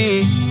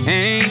lying.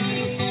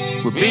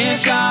 Hey. We're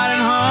being shot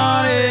and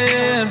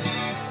haunted.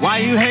 Why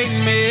you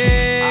hating me?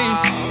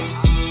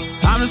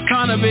 I'm just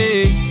trying to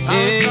be.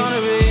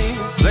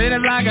 Great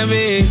as I can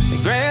be.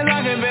 Great as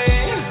I can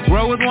be.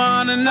 Grow with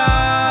one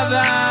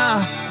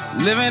another.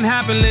 Living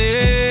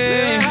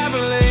happily.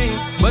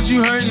 But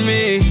you hurting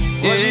me.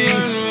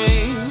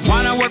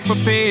 Why not work for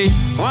peace?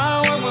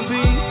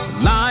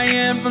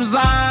 Lion from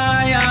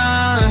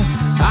Zion,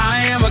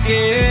 I am a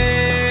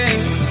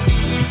king,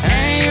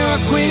 and you're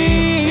a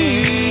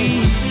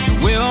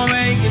queen. We'll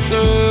make it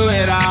through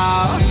it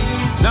all,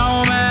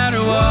 no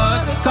matter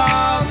what the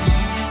cost.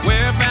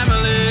 We're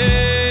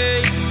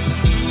family,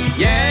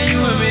 yeah,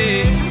 you and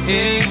me.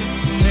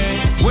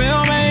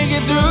 We'll make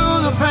it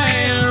through the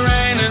pain and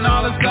rain and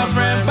all the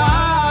suffering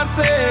by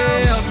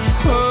ourselves.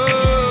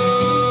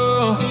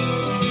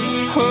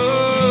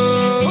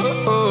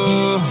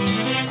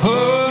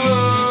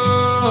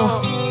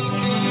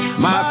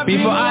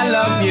 People, I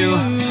love you.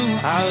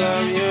 I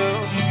love you.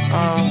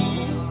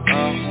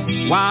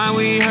 Why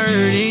we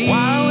hurting?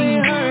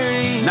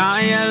 Now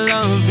you're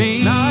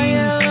loving.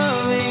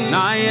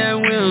 Now you're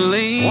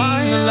willing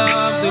to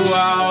love the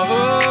world.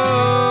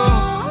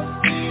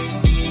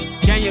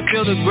 Can you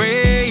feel the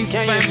grace,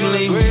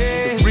 family? To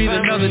breathe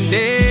another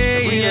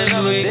day.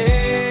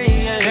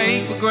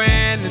 Take for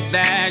granted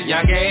that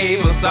y'all gave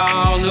us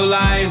all new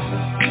life.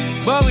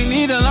 But we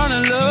need to learn to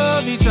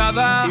love each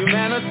other.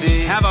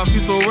 Humanity. Have a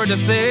peaceful word to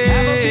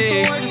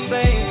say.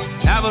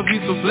 Have a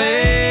peaceful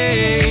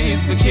place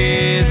for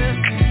kids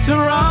to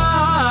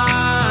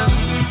run.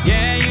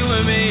 Yeah, you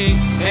and me.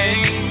 Hey,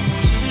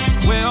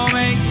 we'll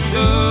make it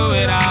through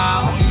it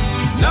all.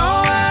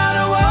 No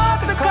matter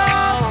what the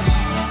cost,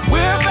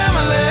 we're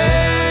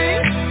family.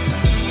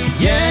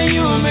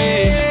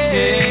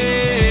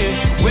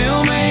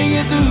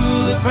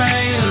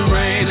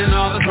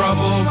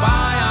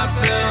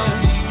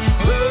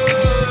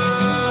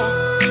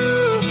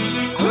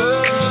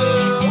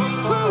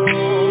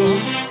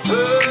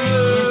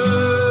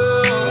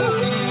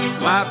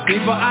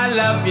 people, I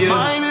love you.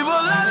 My people,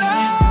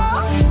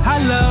 I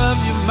love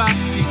you, my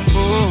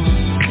people.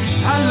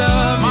 I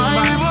love you,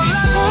 my people.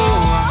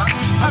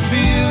 I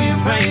feel your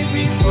pain,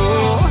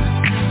 people.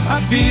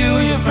 I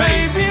feel your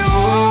pain,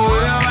 people.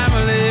 We're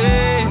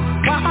family.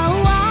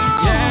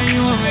 Yeah,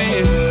 you and me.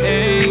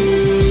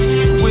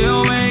 Hey.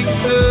 We'll make it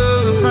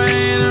through the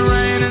pain and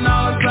rain and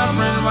all the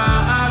suffering while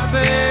I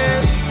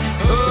say,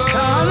 it's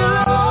time to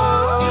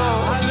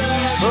love.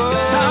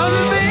 It's time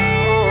to be.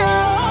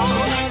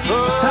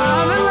 It's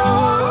time to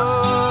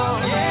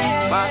love.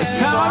 It's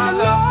time to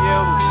love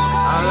you.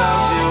 I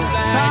love you.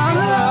 It's time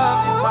to love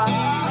you, my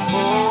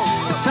people.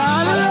 It's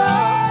time to love.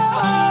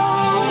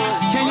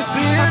 Can you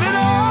feel it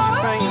all?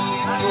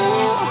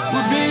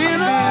 We're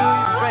being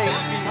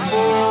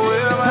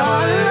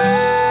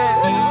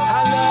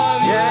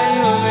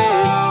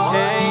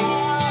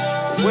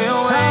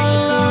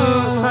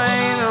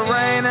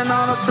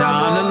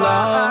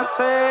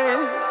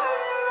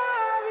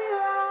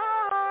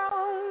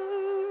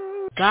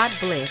God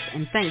bless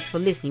and thanks for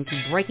listening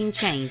to Breaking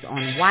Chains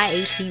on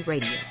YAT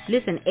Radio.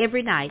 Listen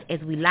every night as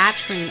we live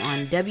stream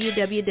on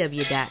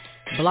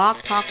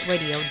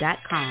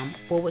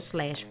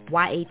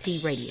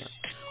www.blogtalkradio.com/YAT Radio.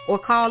 Or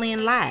call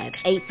in live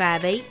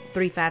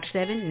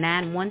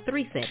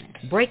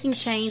 858-357-9137. Breaking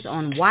Chains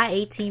on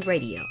YAT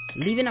Radio,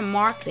 leaving a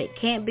mark that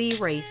can't be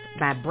erased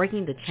by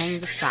breaking the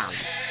chains of silence.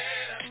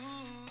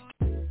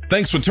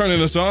 Thanks for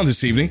turning us on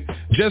this evening.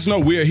 Just know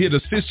we are here to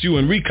assist you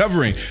in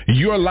recovering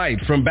your light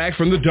from back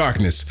from the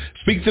darkness.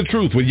 Speak the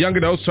truth with Young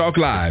Adults Talk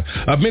Live,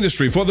 a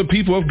ministry for the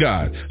people of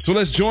God. So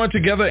let's join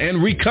together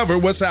and recover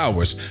what's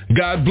ours.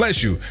 God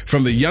bless you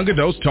from the Young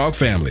Adults Talk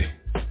family.